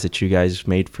sacrifice that you guys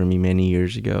made for me many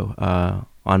years ago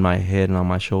on my head and on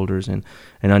my shoulders, and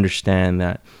understand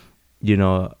that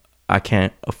I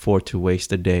can't afford to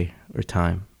waste a day or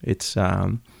time. It's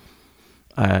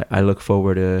I look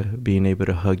forward to being able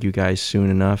to hug you guys soon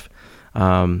enough.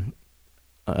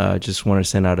 Just want to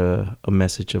send out a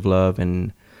message of love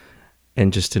and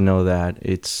just to know that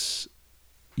it's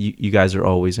you guys are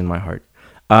always in my heart.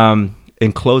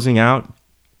 In closing out,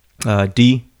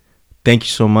 D, thank you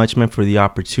so much, man, for the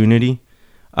opportunity.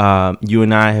 You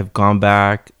and I have gone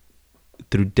back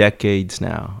through decades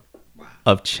now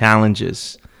of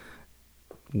challenges,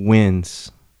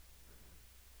 wins,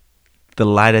 the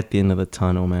light at the end of the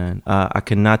tunnel, man. I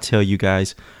cannot tell you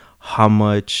guys how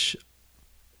much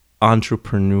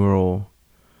entrepreneurial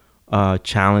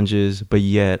challenges, but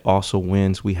yet also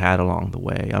wins we had along the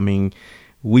way. I mean,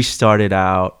 we started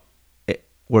out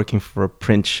working for a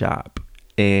print shop,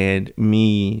 and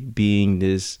me being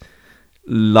this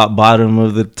bottom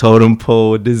of the totem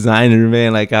pole designer,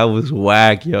 man, like I was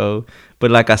whack, yo.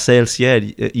 But like I said,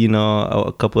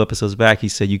 a couple episodes back, he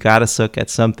said, you gotta suck at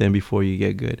something before you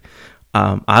get good.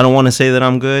 I don't want to say that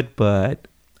I'm good, but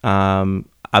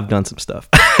I've done some stuff.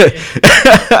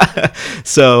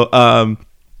 So,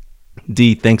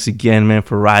 D, thanks again, man,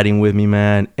 for riding with me,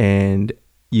 man, and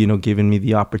giving me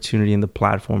the opportunity and the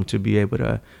platform to be able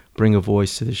to bring a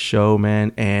voice to the show,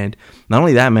 man. And not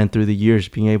only that, man, through the years,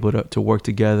 being able to work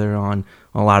together on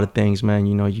a lot of things, man.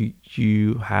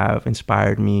 You have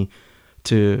inspired me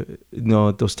to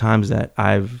those times that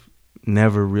I've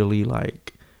never really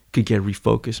could get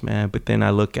refocused, man. But then I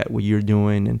look at what you're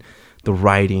doing and the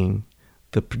writing,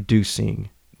 the producing,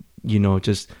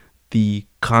 just the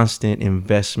constant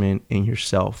investment in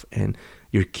yourself and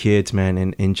your kids, man.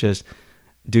 And just,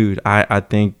 dude, I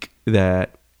think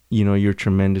that, you're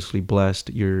tremendously blessed.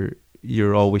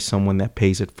 You're always someone that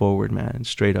pays it forward, man,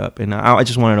 straight up. And I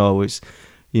just wanted to always,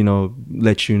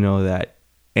 let you know that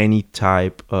any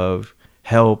type of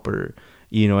help or,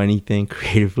 anything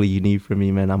creatively you need from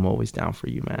me, man, I'm always down for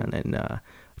you, man. And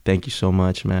thank you so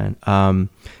much, man.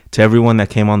 To everyone that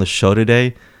came on the show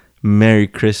today, Merry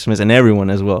Christmas, and everyone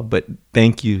as well. But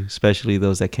thank you, especially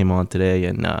those that came on today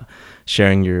and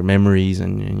sharing your memories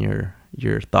and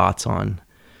your thoughts on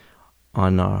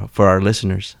for our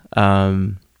listeners.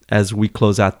 As we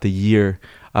close out the year,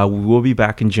 we will be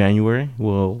back in January.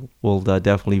 We'll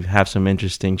definitely have some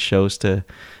interesting shows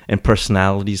and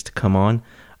personalities to come on.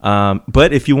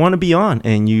 But if you want to be on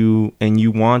and you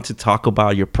want to talk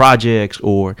about your projects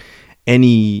or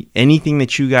anything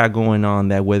that you got going on,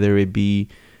 that whether it be,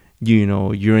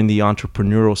 you're in the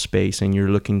entrepreneurial space and you're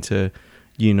looking to,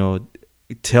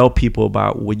 tell people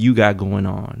about what you got going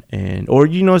on, or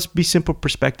it's be simple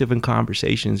perspective and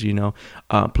conversations,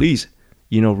 please,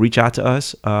 reach out to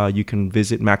us. You can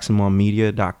visit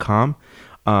MaximumMedia.com.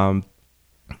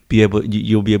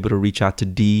 You'll be able to reach out to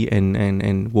D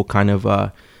and we'll kind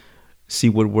of see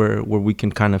where we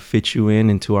can kind of fit you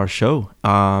into our show.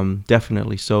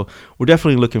 Definitely. So we're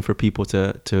definitely looking for people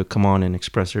to come on and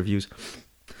express their views.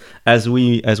 As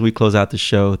we close out the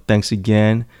show, thanks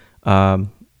again.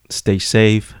 Stay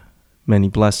safe. Many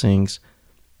blessings.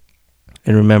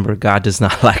 And remember, God does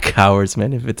not like cowards,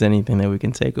 man, if it's anything that we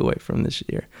can take away from this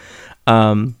year.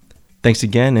 Thanks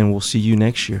again, and we'll see you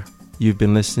next year. You've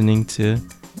been listening to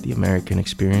The American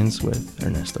Experience with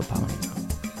Ernesto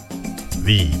Palomino.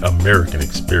 The American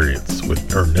Experience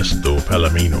with Ernesto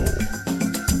Palomino.